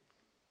is,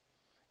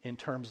 in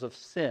terms of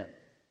sin.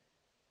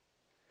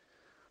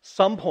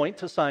 Some point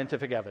to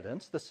scientific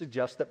evidence that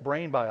suggests that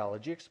brain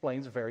biology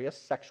explains various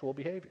sexual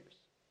behaviors.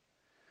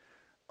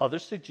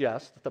 Others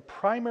suggest that the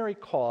primary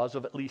cause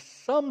of at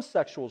least some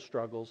sexual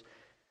struggles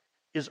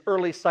is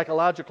early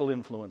psychological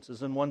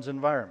influences in one's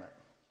environment.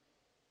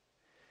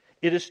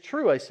 It is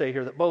true, I say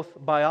here, that both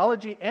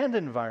biology and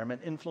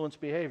environment influence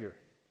behavior.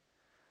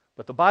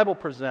 But the Bible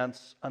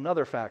presents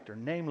another factor,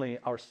 namely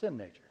our sin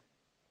nature.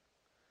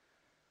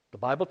 The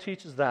Bible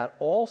teaches that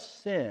all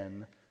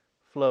sin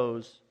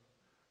flows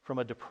from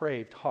a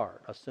depraved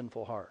heart, a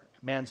sinful heart.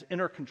 Man's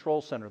inner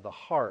control center, the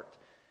heart,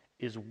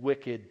 is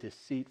wicked,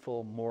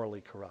 deceitful,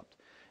 morally corrupt.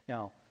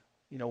 Now,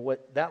 you know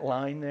what, that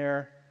line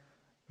there,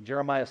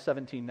 Jeremiah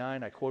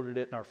 17:9, I quoted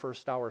it in our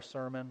first hour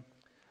sermon.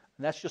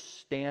 And that's just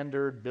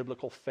standard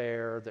biblical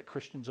fare that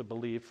Christians have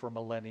believed for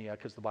millennia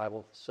because the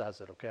Bible says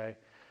it, okay?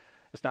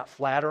 It's not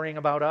flattering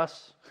about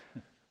us.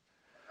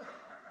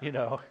 You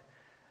know,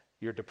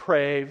 you're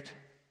depraved,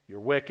 you're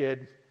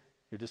wicked,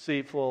 you're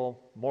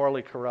deceitful,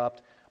 morally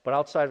corrupt. But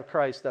outside of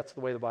Christ, that's the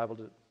way the Bible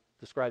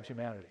describes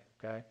humanity,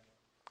 okay?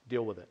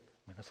 Deal with it.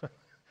 I mean,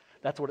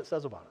 that's what it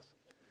says about us.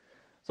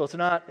 So it's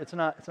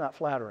not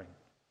flattering.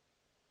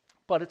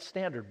 But it's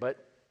standard.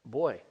 But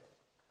boy,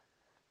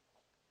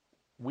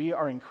 we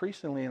are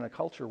increasingly in a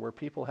culture where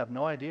people have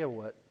no idea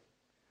what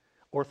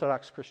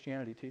Orthodox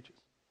Christianity teaches.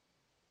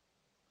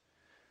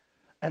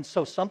 And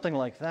so something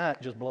like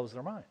that just blows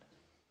their mind.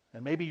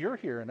 And maybe you're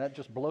here and that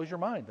just blows your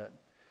mind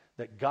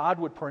that God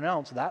would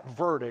pronounce that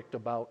verdict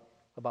about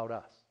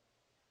us.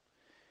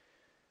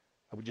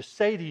 I would just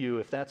say to you,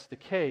 if that's the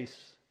case,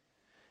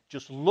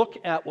 just look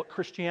at what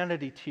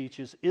Christianity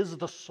teaches is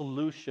the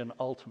solution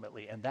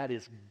ultimately, and that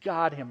is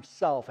God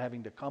himself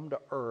having to come to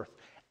earth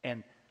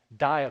and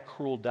die a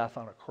cruel death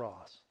on a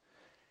cross.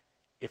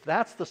 If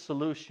that's the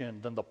solution,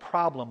 then the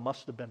problem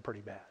must have been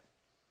pretty bad.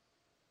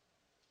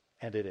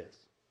 And it is.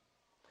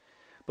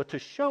 But to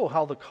show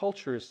how the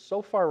culture is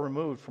so far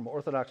removed from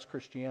Orthodox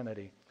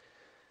Christianity,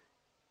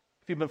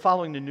 if you've been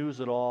following the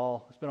news at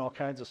all, there's been all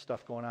kinds of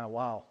stuff going on.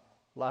 Wow,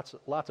 lots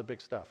of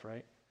big stuff,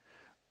 right?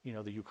 You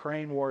know, the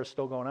Ukraine war is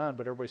still going on,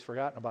 but everybody's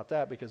forgotten about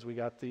that because we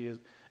got the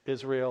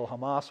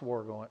Israel-Hamas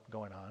war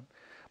going on.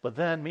 But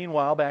then,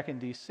 meanwhile, back in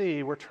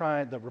D.C.,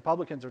 the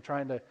Republicans are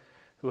trying to,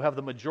 who have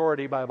the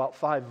majority by about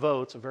 5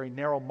 votes, a very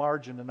narrow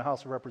margin in the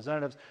House of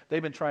Representatives,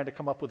 they've been trying to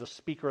come up with a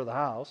Speaker of the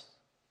House.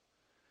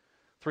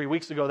 3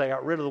 weeks ago, they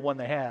got rid of the one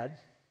they had,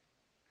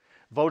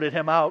 voted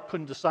him out,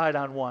 couldn't decide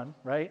on one,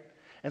 right?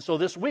 And so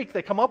this week,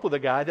 they come up with a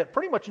guy that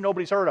pretty much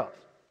nobody's heard of,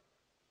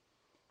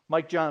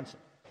 Mike Johnson.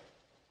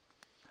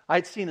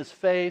 I'd seen his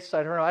face,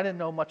 I didn't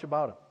know much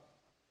about him.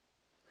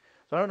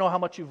 So I don't know how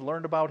much you've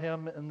learned about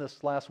him in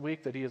this last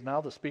week, that he is now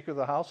the Speaker of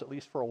the House, at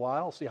least for a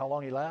while. See how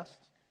long he lasts.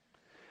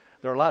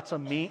 There are lots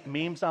of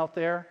memes out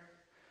there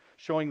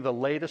showing the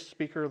latest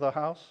Speaker of the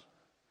House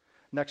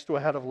next to a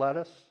head of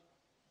lettuce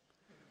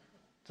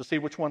to see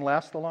which one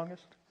lasts the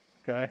longest.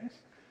 Okay?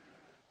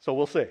 So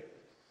we'll see.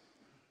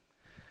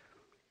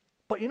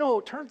 But you know,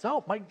 it turns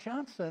out Mike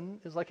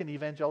Johnson is like an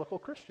evangelical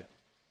Christian.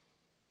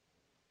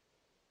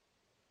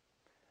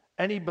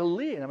 And he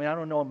believes, I mean, I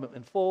don't know him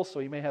in full, so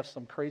he may have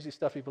some crazy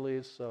stuff he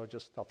believes, so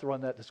I'll throw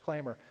in that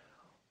disclaimer.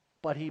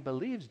 But he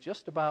believes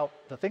just about,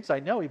 the things I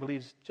know, he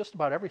believes just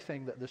about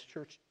everything that this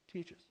church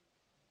teaches.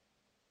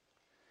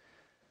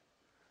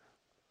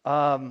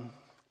 And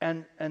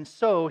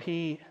so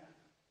he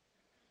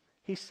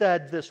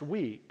said this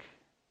week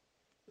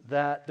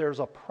that there's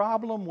a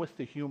problem with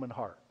the human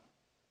heart.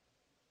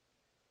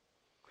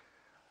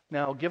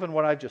 Now, given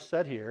what I've just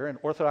said here, and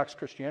Orthodox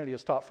Christianity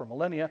has taught for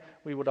millennia,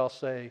 we would all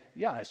say,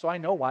 yeah, so I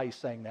know why he's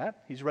saying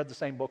that. He's read the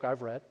same book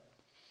I've read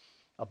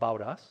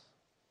about us.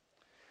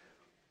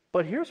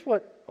 But here's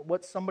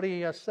what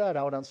somebody said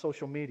out on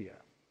social media.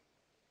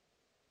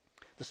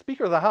 The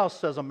Speaker of the House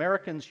says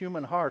Americans'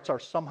 human hearts are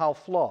somehow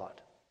flawed.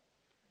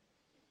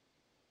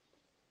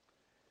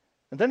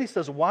 And then he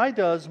says, why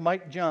does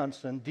Mike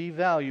Johnson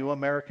devalue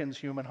Americans'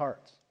 human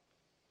hearts?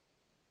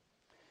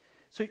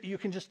 So you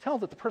can just tell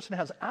that the person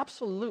has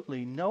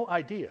absolutely no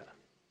idea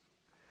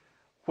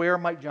where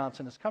Mike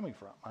Johnson is coming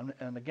from.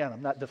 And again,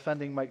 I'm not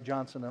defending Mike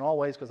Johnson in all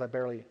ways because I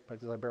barely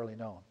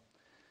know him.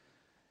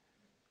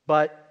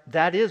 But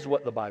that is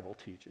what the Bible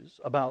teaches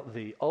about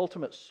the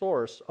ultimate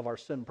source of our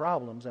sin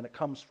problems, and it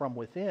comes from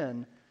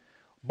within.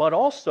 But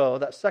also,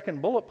 that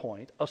second bullet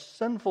point, a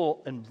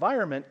sinful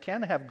environment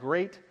can have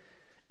great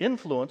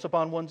influence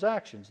upon one's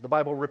actions. The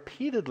Bible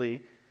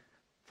repeatedly,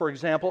 for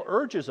example,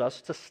 urges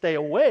us to stay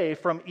away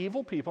from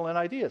evil people and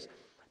ideas.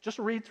 Just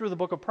read through the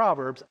book of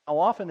Proverbs, how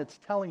often it's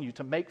telling you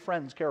to make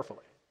friends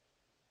carefully.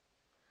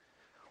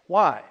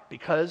 Why?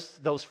 Because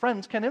those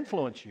friends can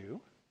influence you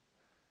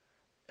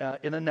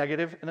in a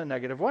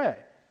negative way.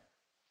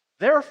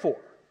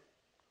 Therefore,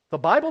 the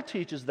Bible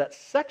teaches that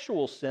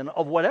sexual sin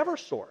of whatever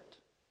sort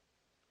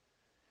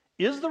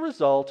is the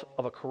result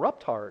of a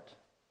corrupt heart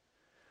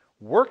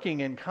working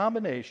in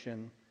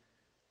combination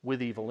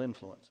with evil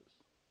influences.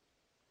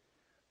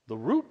 The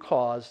root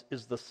cause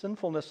is the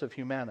sinfulness of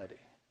humanity,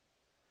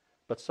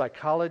 but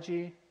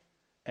psychology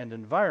and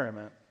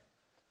environment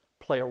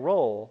play a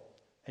role,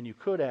 and you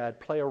could add,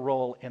 play a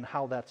role in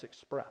how that's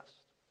expressed.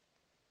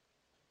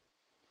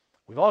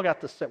 We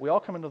all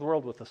come into the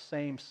world with the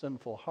same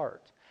sinful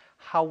heart.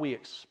 How we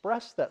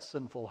express that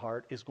sinful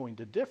heart is going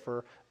to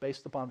differ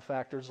based upon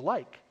factors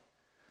like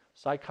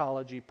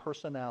psychology,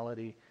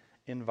 personality,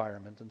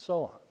 environment, and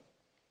so on.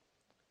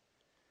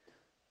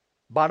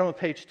 Bottom of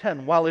page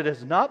 10, while it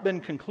has not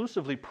been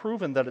conclusively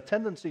proven that a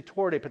tendency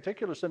toward a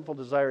particular sinful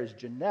desire is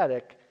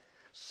genetic,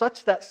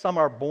 such that some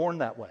are born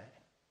that way,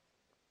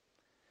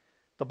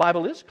 the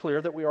Bible is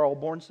clear that we are all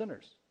born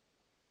sinners.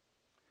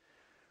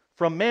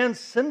 From man's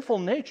sinful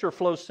nature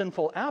flows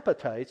sinful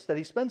appetites that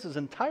he spends his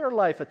entire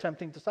life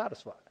attempting to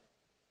satisfy.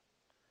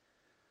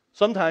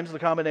 Sometimes the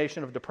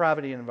combination of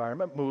depravity and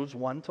environment moves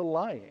one to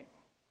lying,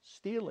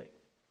 stealing,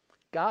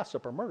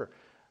 gossip, or murder.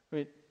 I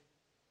mean,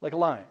 like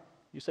lying.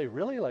 You say,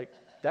 really? Like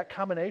that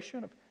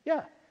combination?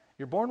 Yeah,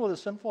 you're born with a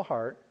sinful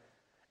heart,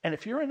 and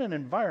if you're in an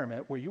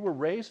environment where you were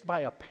raised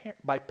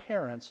by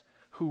parents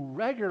who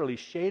regularly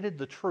shaded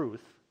the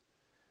truth,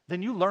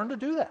 then you learn to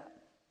do that.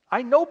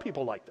 I know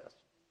people like this.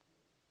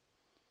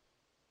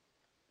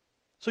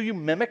 So you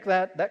mimic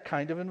that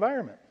kind of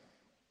environment.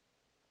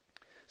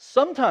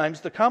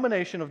 Sometimes the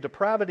combination of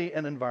depravity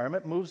and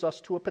environment moves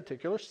us to a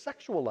particular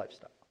sexual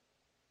lifestyle.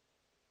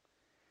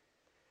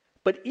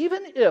 But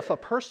even if a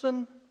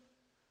person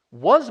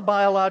was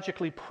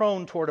biologically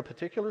prone toward a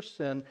particular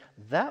sin,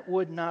 that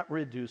would not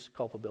reduce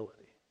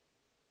culpability.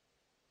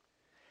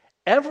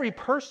 Every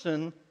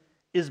person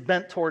is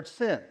bent towards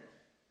sin,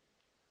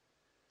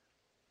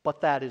 but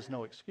that is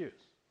no excuse.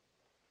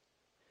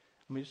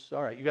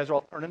 All right, you guys are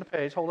all turning the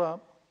page. Hold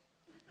up.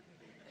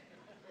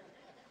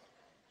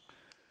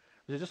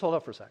 Just hold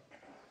up for a second.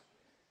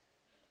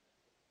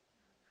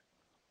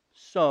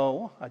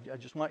 So, I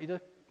just want you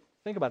to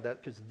think about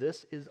that, because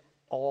this is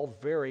all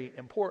very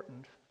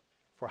important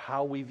for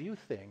how we view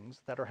things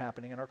that are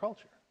happening in our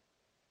culture.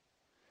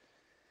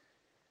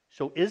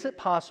 So is it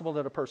possible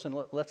that a person,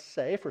 let's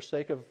say, for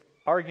sake of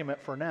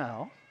argument for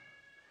now,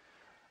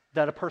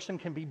 that a person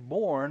can be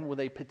born with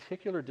a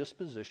particular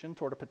disposition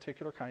toward a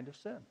particular kind of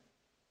sin?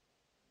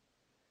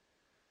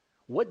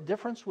 What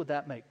difference would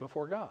that make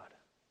before God?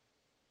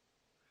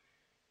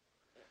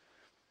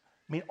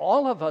 I mean,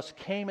 all of us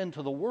came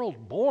into the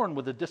world born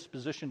with a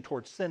disposition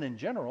towards sin in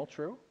general,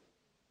 true?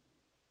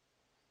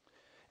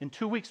 In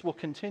 2 weeks, we'll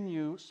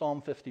continue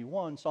Psalm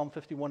 51. Psalm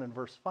 51 and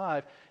verse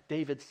 5,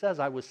 David says,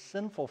 I was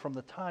sinful from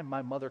the time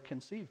my mother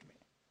conceived me.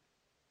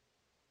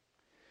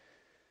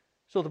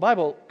 So the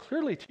Bible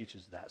clearly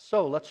teaches that.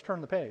 So let's turn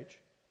the page.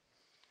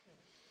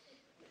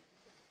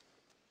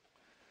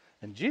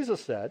 And Jesus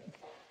said,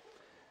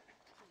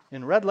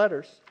 in red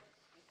letters,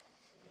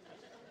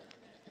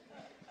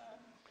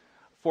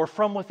 for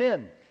from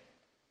within,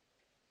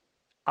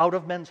 out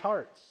of men's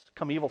hearts,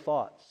 come evil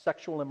thoughts,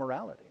 sexual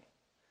immorality,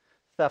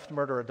 theft,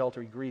 murder,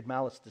 adultery, greed,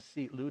 malice,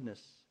 deceit,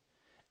 lewdness,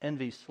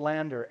 envy,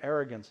 slander,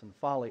 arrogance, and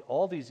folly.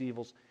 All these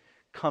evils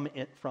come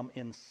in from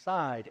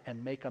inside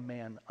and make a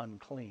man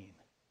unclean.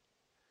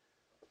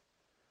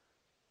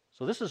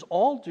 So this is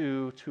all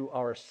due to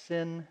our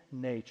sin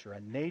nature, a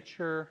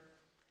nature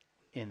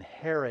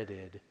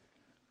inherited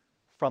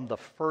from the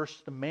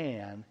first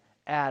man,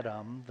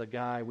 Adam, the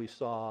guy we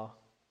saw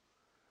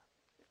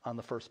on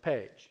the first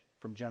page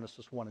from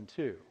Genesis 1 and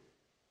 2.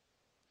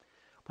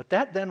 But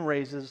that then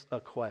raises a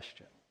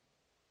question.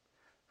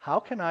 How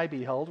can I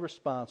be held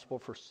responsible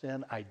for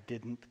sin I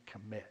didn't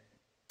commit?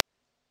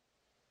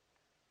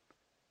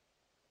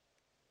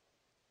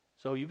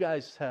 So you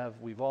guys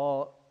we've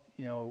all,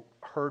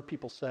 heard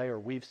people say, or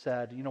we've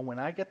said, when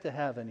I get to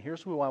heaven,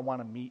 here's who I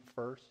want to meet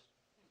first.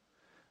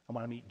 I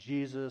want to meet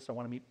Jesus. I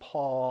want to meet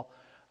Paul.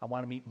 I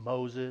want to meet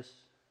Moses.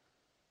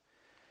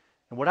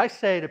 And what I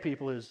say to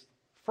people is,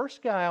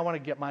 first guy I want to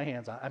get my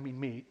hands on,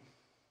 meet,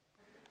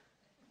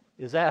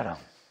 is Adam.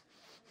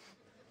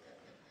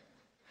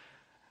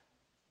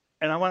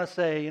 And I want to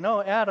say,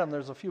 Adam,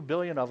 there's a few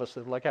billion of us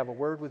that would like to have a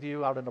word with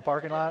you out in the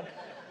parking lot.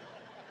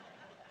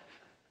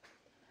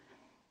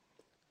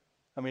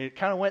 It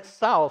kind of went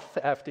south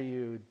after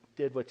you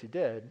did what you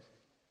did.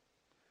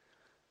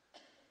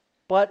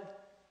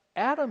 But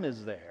Adam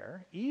is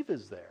there, Eve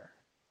is there,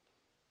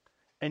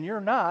 and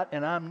you're not,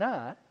 and I'm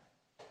not,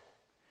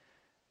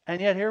 and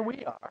yet here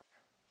we are.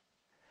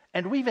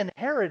 And we've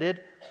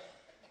inherited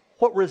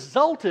what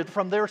resulted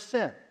from their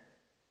sin.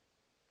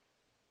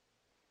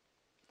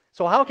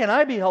 So how can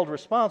I be held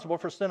responsible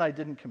for sin I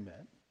didn't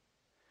commit?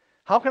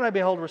 How can I be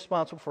held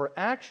responsible for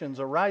actions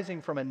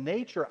arising from a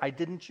nature I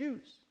didn't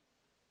choose?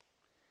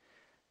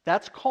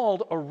 That's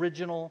called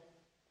original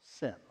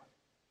sin.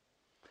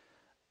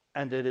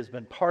 And it has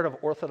been part of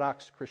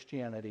Orthodox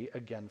Christianity,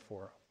 again,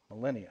 for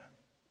millennia.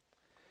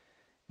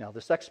 Now,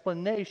 this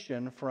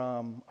explanation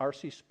from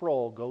R.C.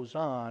 Sproul goes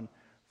on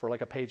for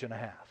like a page and a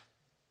half.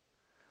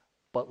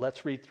 But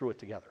let's read through it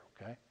together,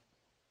 okay?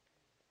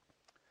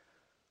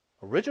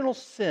 Original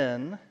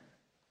sin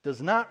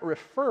does not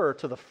refer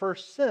to the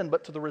first sin,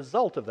 but to the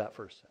result of that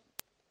first sin.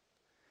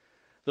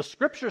 The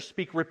Scriptures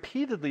speak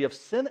repeatedly of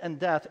sin and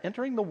death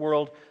entering the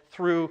world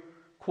through,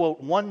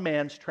 quote, one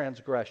man's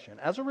transgression.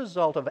 As a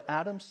result of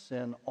Adam's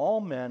sin, all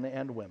men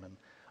and women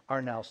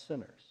are now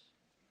sinners.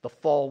 The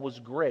fall was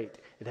great.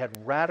 It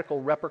had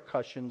radical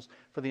repercussions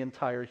for the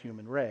entire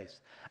human race.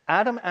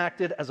 Adam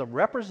acted as a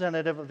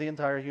representative of the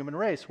entire human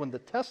race. When the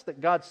test that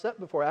God set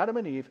before Adam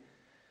and Eve,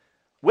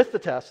 with the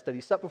test that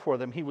he set before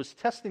them, he was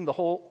testing the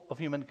whole of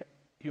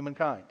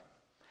humankind.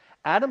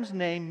 Adam's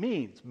name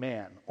means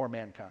man or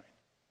mankind.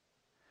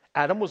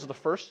 Adam was the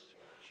first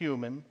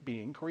human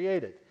being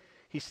created.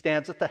 He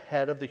stands at the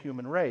head of the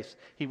human race.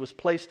 He was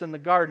placed in the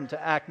garden to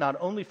act not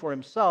only for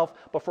himself,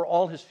 but for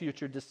all his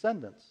future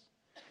descendants.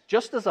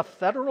 Just as a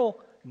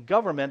federal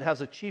government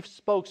has a chief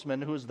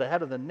spokesman who is the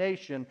head of the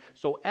nation,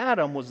 so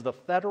Adam was the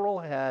federal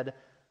head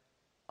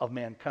of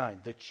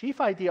mankind. The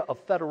chief idea of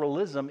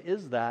federalism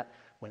is that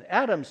when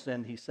Adam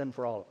sinned, he sinned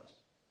for all of us.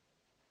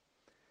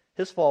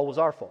 His fall was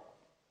our fall.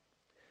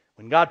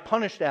 When God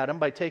punished Adam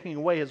by taking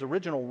away his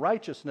original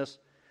righteousness,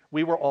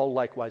 we were all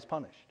likewise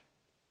punished.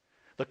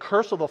 The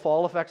curse of the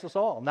fall affects us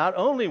all. Not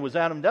only was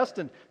Adam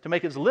destined to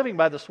make his living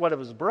by the sweat of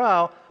his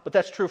brow, but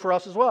that's true for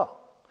us as well.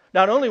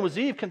 Not only was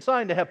Eve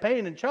consigned to have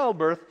pain in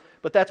childbirth,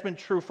 but that's been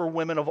true for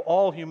women of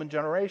all human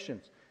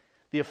generations.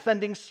 The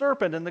offending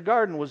serpent in the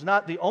garden was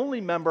not the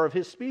only member of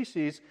his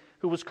species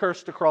who was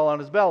cursed to crawl on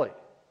his belly.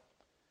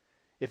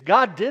 If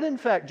God did in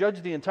fact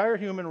judge the entire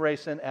human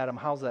race in Adam,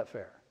 how's that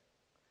fair?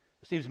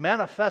 It seems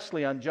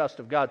manifestly unjust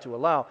of God to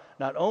allow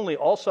not only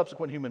all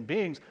subsequent human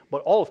beings,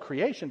 but all of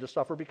creation to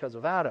suffer because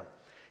of Adam.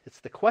 It's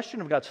the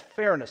question of God's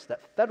fairness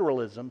that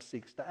federalism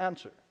seeks to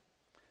answer.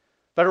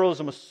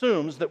 Federalism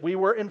assumes that we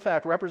were in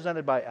fact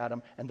represented by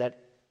Adam and that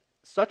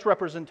such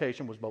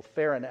representation was both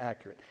fair and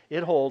accurate.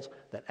 It holds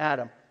that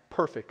Adam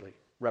perfectly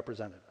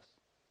represented us.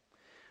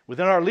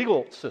 Within our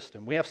legal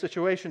system, we have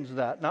situations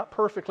that, not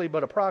perfectly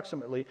but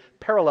approximately,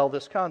 parallel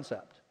this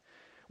concept.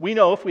 We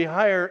know if we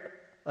hire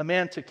a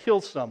man to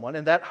kill someone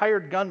and that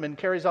hired gunman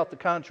carries out the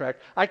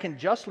contract, I can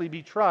justly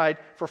be tried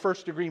for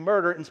first-degree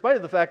murder in spite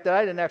of the fact that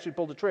I didn't actually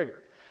pull the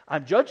trigger.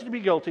 I'm judged to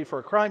be guilty for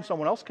a crime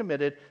someone else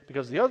committed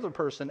because the other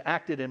person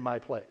acted in my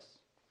place.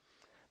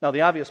 Now,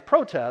 the obvious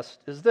protest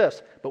is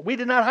this: but we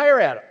did not hire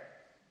Adam.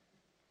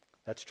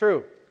 That's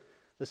true.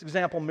 This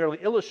example merely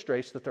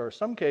illustrates that there are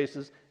some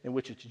cases in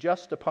which it's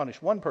just to punish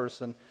one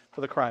person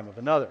for the crime of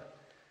another.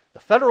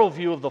 The federal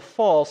view of the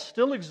fall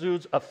still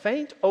exudes a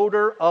faint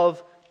odor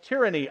of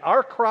tyranny.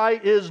 Our cry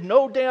is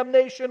no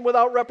damnation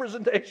without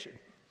representation.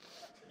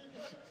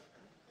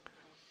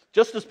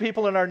 Just as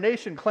people in our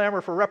nation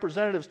clamor for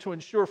representatives to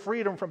ensure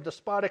freedom from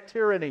despotic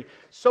tyranny,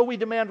 so we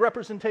demand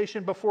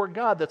representation before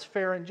God that's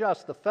fair and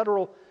just. The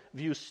federal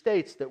view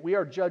states that we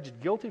are judged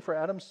guilty for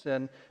Adam's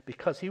sin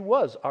because he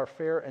was our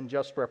fair and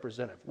just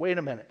representative. Wait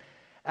a minute.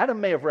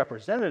 Adam may have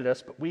represented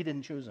us, but we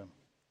didn't choose him.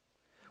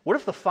 What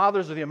if the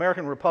fathers of the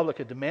American Republic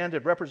had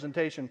demanded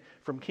representation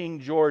from King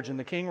George and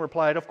the king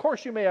replied, "Of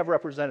course you may have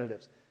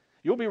representatives.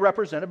 You'll be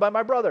represented by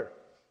my brother."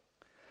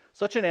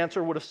 Such an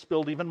answer would have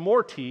spilled even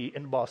more tea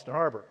in Boston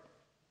Harbor.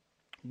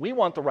 We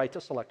want the right to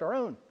select our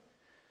own.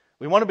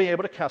 We want to be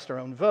able to cast our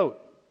own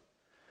vote,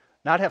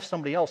 not have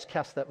somebody else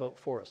cast that vote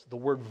for us. The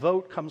word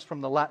vote comes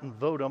from the Latin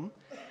votum,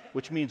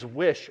 which means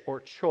wish or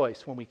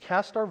choice. When we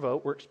cast our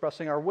vote, we're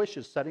expressing our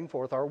wishes, setting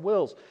forth our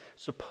wills.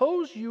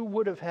 Suppose you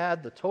would have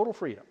had the total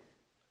freedom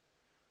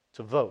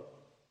to vote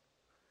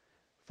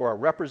for a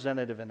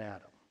representative in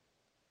Adam.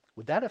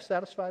 Would that have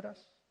satisfied us?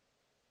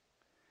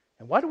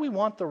 And why do we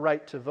want the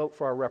right to vote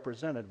for our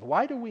representative?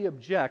 Why do we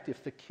object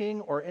if the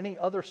king or any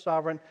other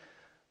sovereign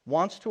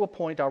wants to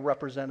appoint our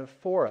representative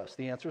for us?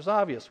 The answer is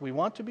obvious. We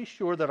want to be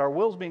sure that our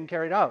will is being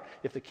carried out.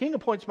 If the king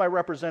appoints my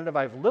representative,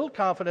 I have little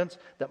confidence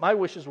that my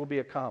wishes will be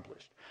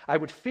accomplished. I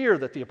would fear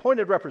that the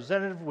appointed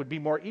representative would be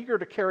more eager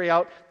to carry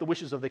out the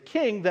wishes of the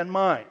king than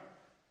mine.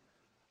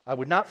 I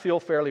would not feel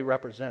fairly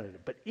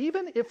represented. But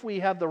even if we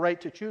have the right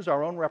to choose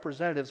our own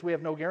representatives, we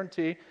have no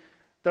guarantee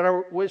that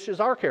our wishes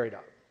are carried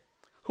out.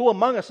 Who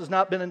among us has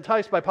not been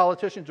enticed by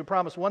politicians who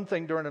promise one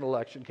thing during an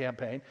election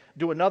campaign,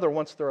 do another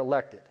once they're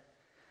elected?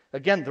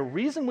 Again, the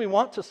reason we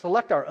want to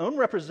select our own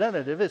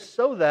representative is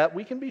so that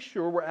we can be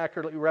sure we're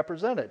accurately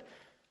represented.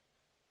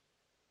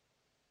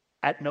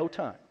 At no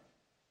time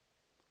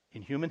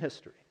in human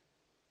history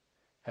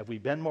have we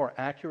been more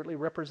accurately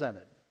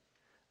represented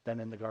than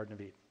in the Garden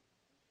of Eden.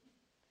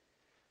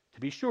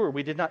 To be sure,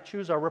 we did not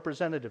choose our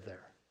representative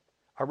there.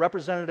 Our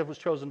representative was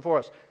chosen for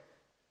us.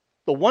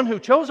 The one who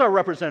chose our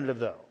representative,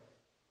 though,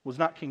 was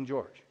not King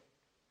George,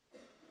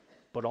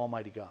 but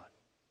Almighty God.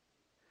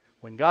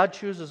 When God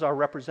chooses our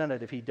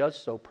representative, he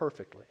does so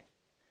perfectly.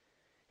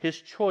 His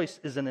choice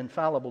is an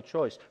infallible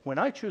choice. When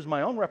I choose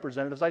my own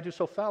representatives, I do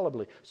so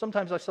fallibly.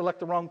 Sometimes I select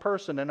the wrong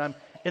person and I'm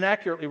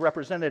inaccurately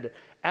represented.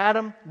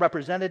 Adam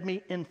represented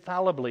me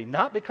infallibly,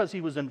 not because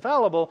he was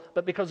infallible,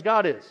 but because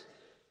God is.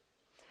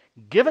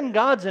 Given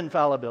God's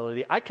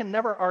infallibility, I can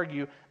never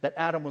argue that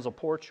Adam was a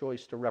poor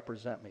choice to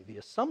represent me. The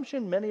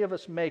assumption many of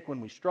us make when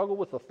we struggle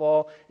with the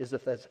fall is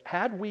that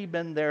had we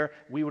been there,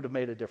 we would have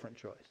made a different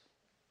choice.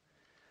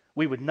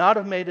 We would not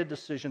have made a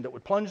decision that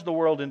would plunge the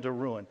world into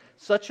ruin.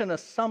 Such an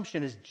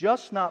assumption is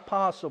just not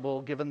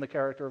possible given the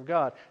character of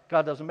God.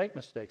 God doesn't make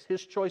mistakes.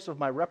 His choice of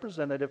my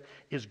representative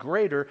is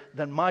greater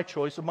than my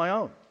choice of my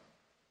own.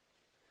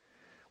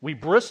 We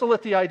bristle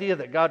at the idea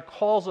that God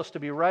calls us to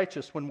be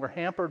righteous when we're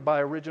hampered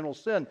by original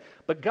sin.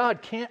 But I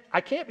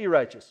can't be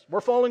righteous. We're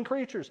fallen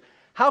creatures.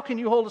 How can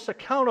you hold us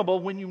accountable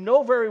when you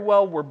know very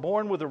well we're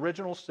born with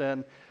original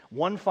sin?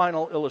 One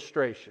final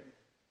illustration.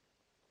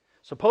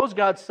 Suppose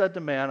God said to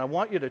man, I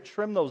want you to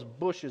trim those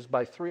bushes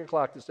by 3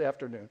 o'clock this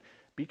afternoon.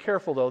 Be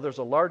careful, though. There's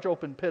a large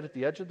open pit at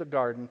the edge of the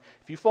garden.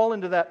 If you fall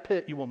into that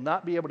pit, you will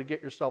not be able to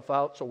get yourself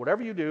out. So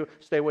whatever you do,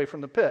 stay away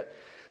from the pit.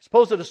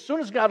 Suppose that as soon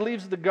as God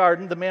leaves the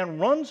garden, the man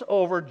runs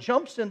over,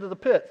 jumps into the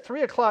pit.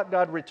 3 o'clock,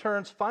 God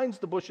returns, finds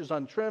the bushes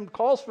untrimmed,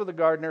 calls for the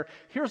gardener,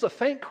 hears a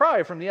faint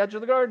cry from the edge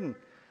of the garden,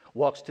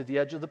 walks to the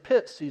edge of the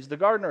pit, sees the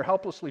gardener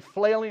helplessly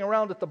flailing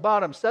around at the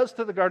bottom, says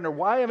to the gardener,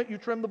 why haven't you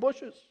trimmed the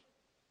bushes?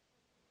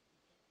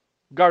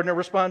 Gardener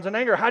responds in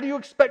anger, how do you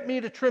expect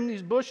me to trim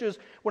these bushes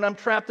when I'm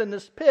trapped in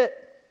this pit?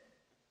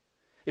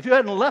 If you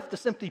hadn't left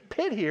this empty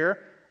pit here,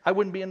 I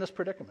wouldn't be in this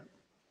predicament.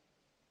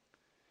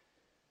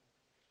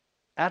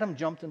 Adam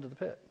jumped into the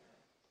pit.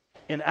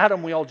 In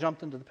Adam, we all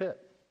jumped into the pit.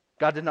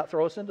 God did not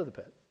throw us into the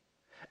pit.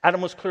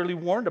 Adam was clearly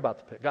warned about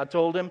the pit. God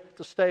told him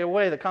to stay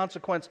away. The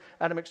consequence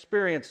Adam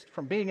experienced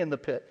from being in the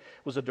pit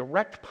was a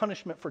direct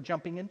punishment for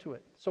jumping into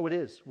it. So it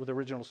is with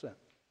original sin.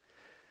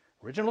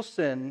 Original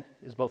sin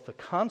is both the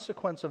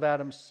consequence of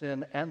Adam's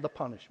sin and the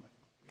punishment.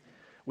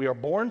 We are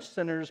born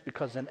sinners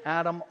because in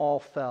Adam all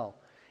fell.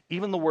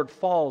 Even the word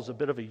fall is a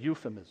bit of a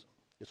euphemism.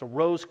 It's a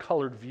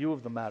rose-colored view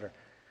of the matter.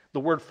 The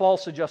word fall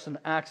suggests an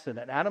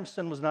accident. Adam's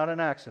sin was not an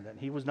accident.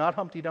 He was not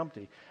Humpty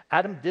Dumpty.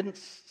 Adam didn't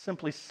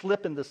simply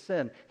slip into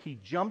sin. He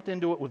jumped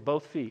into it with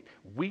both feet.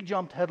 We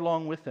jumped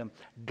headlong with him.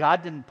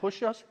 God didn't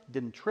push us,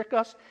 didn't trick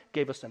us,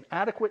 gave us an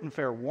adequate and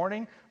fair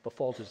warning. The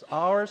fault is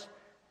ours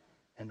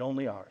and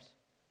only ours.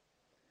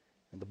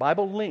 And the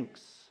Bible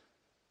links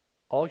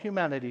all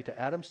humanity to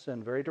Adam's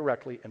sin very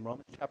directly in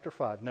Romans chapter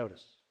 5.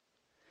 Notice.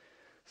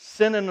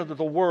 Sin entered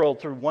the world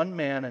through one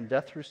man and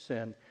death through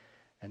sin.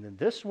 And in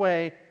this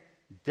way,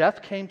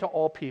 death came to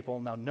all people.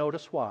 Now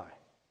notice why.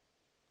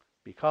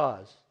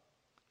 Because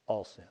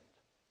all sinned.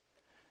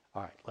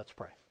 All right, let's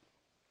pray.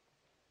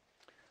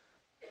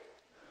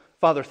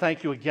 Father,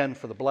 thank you again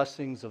for the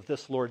blessings of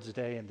this Lord's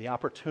Day and the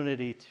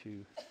opportunity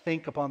to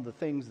think upon the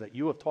things that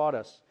you have taught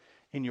us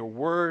in your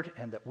word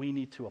and that we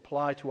need to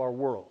apply to our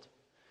world.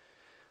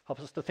 Help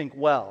us to think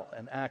well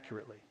and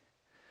accurately.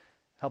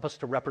 Help us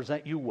to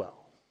represent you well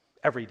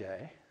every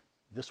day,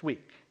 this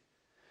week.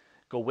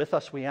 Go with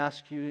us, we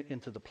ask you,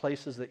 into the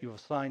places that you have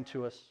assigned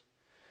to us.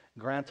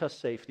 Grant us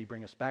safety.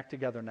 Bring us back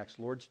together next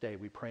Lord's Day.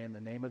 We pray in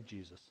the name of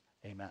Jesus.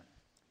 Amen.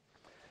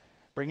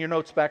 Bring your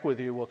notes back with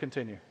you. We'll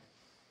continue.